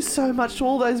thank you so much to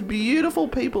all those beautiful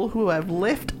people who have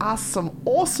left us some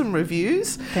awesome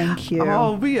reviews. Thank you.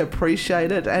 Oh, we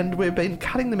appreciate it. And we've been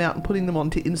cutting them out and putting them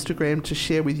onto Instagram to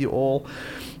share with you all.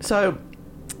 So...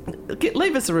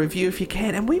 leave us a review if you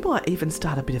can, and we might even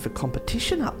start a bit of a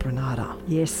competition up, Renata.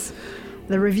 Yes.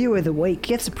 The review of the week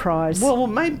gets a prize. Well,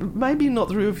 maybe not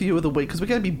the review of the week, because we're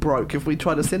going to be broke if we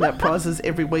try to send out prizes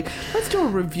every week. Let's do a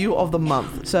review of the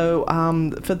month. So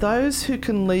for those who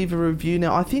can leave a review,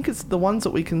 now I think it's the ones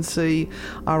that we can see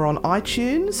are on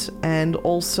iTunes and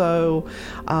also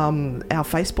our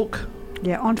Facebook.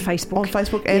 Yeah, on Facebook. On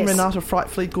Facebook, and Renata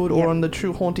Frightfully Good, or on the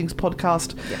True Hauntings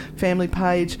podcast family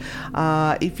page.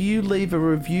 If you leave a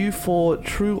review for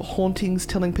True Hauntings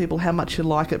telling people how much you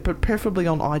like it, but preferably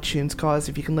on iTunes, guys,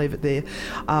 if you can leave it there,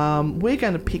 we're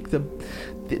going to pick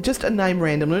just a name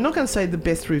randomly. We're not going to say the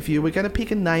best review. We're going to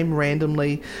pick a name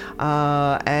randomly,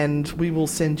 and we will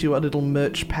send you a little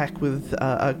merch pack with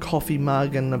a coffee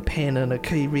mug and a pen and a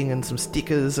key ring and some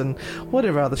stickers and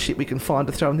whatever other shit we can find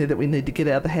to throw in there that we need to get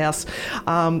out of the house,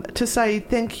 to say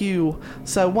thank you.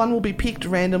 So one will be picked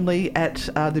randomly at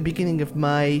the beginning of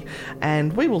May,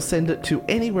 and we will send it to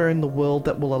anywhere in the world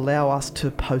that will allow us to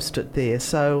post it there.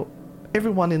 So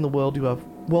everyone in the world, you are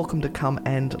welcome to come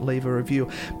and leave a review.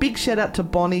 Big shout out to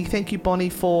Bonnie. Thank you, Bonnie,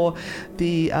 for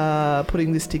the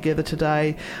putting this together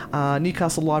today.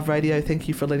 Newcastle Live Radio, thank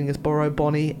you for letting us borrow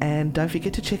Bonnie. And don't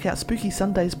forget to check out Spooky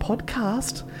Sundays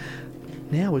podcast.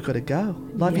 Now we've got to go.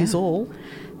 Love yous all.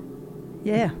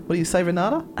 Yeah. What do you say,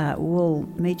 Renata? We'll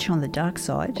meet you on the dark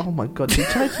side. Oh my God, you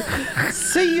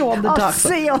see you on the dark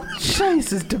side. See you.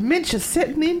 Jesus, dementia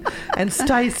setting in, and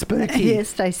stay spooky. Yeah,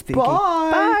 stay spooky. Bye.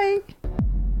 Bye.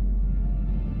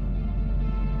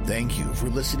 Thank you for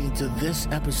listening to this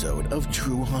episode of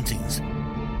True Hauntings.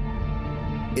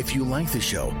 If you like the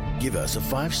show, give us a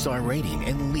 5-star rating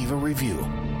and leave a review.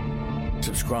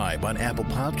 Subscribe on Apple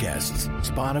Podcasts,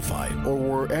 Spotify, or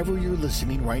wherever you're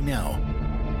listening right now.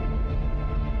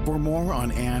 For more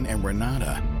on Anne and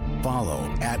Renata,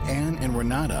 follow at Anne and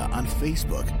Renata on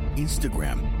Facebook,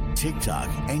 Instagram, TikTok,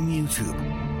 and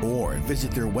YouTube. Or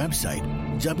visit their website,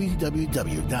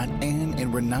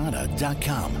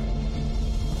 www.anneandrenata.com.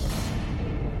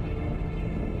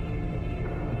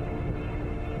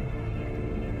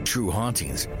 True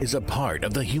Hauntings is a part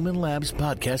of the Human Labs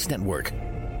Podcast Network.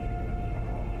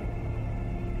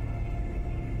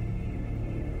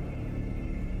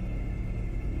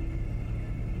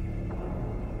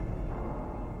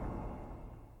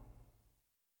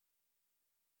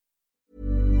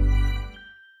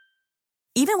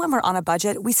 Even when we're on a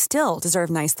budget, we still deserve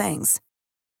nice things.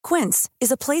 Quince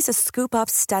is a place to scoop up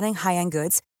stunning high-end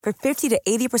goods for 50 to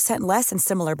 80% less than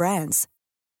similar brands.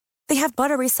 They have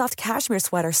buttery soft cashmere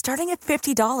sweaters starting at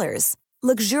 $50,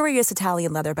 luxurious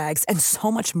Italian leather bags, and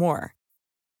so much more.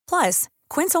 Plus,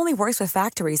 Quince only works with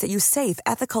factories that use safe,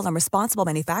 ethical, and responsible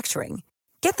manufacturing.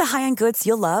 Get the high-end goods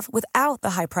you'll love without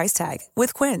the high price tag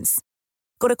with Quince.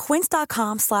 Go to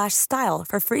quince.com/style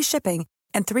for free shipping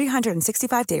and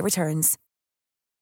 365-day returns.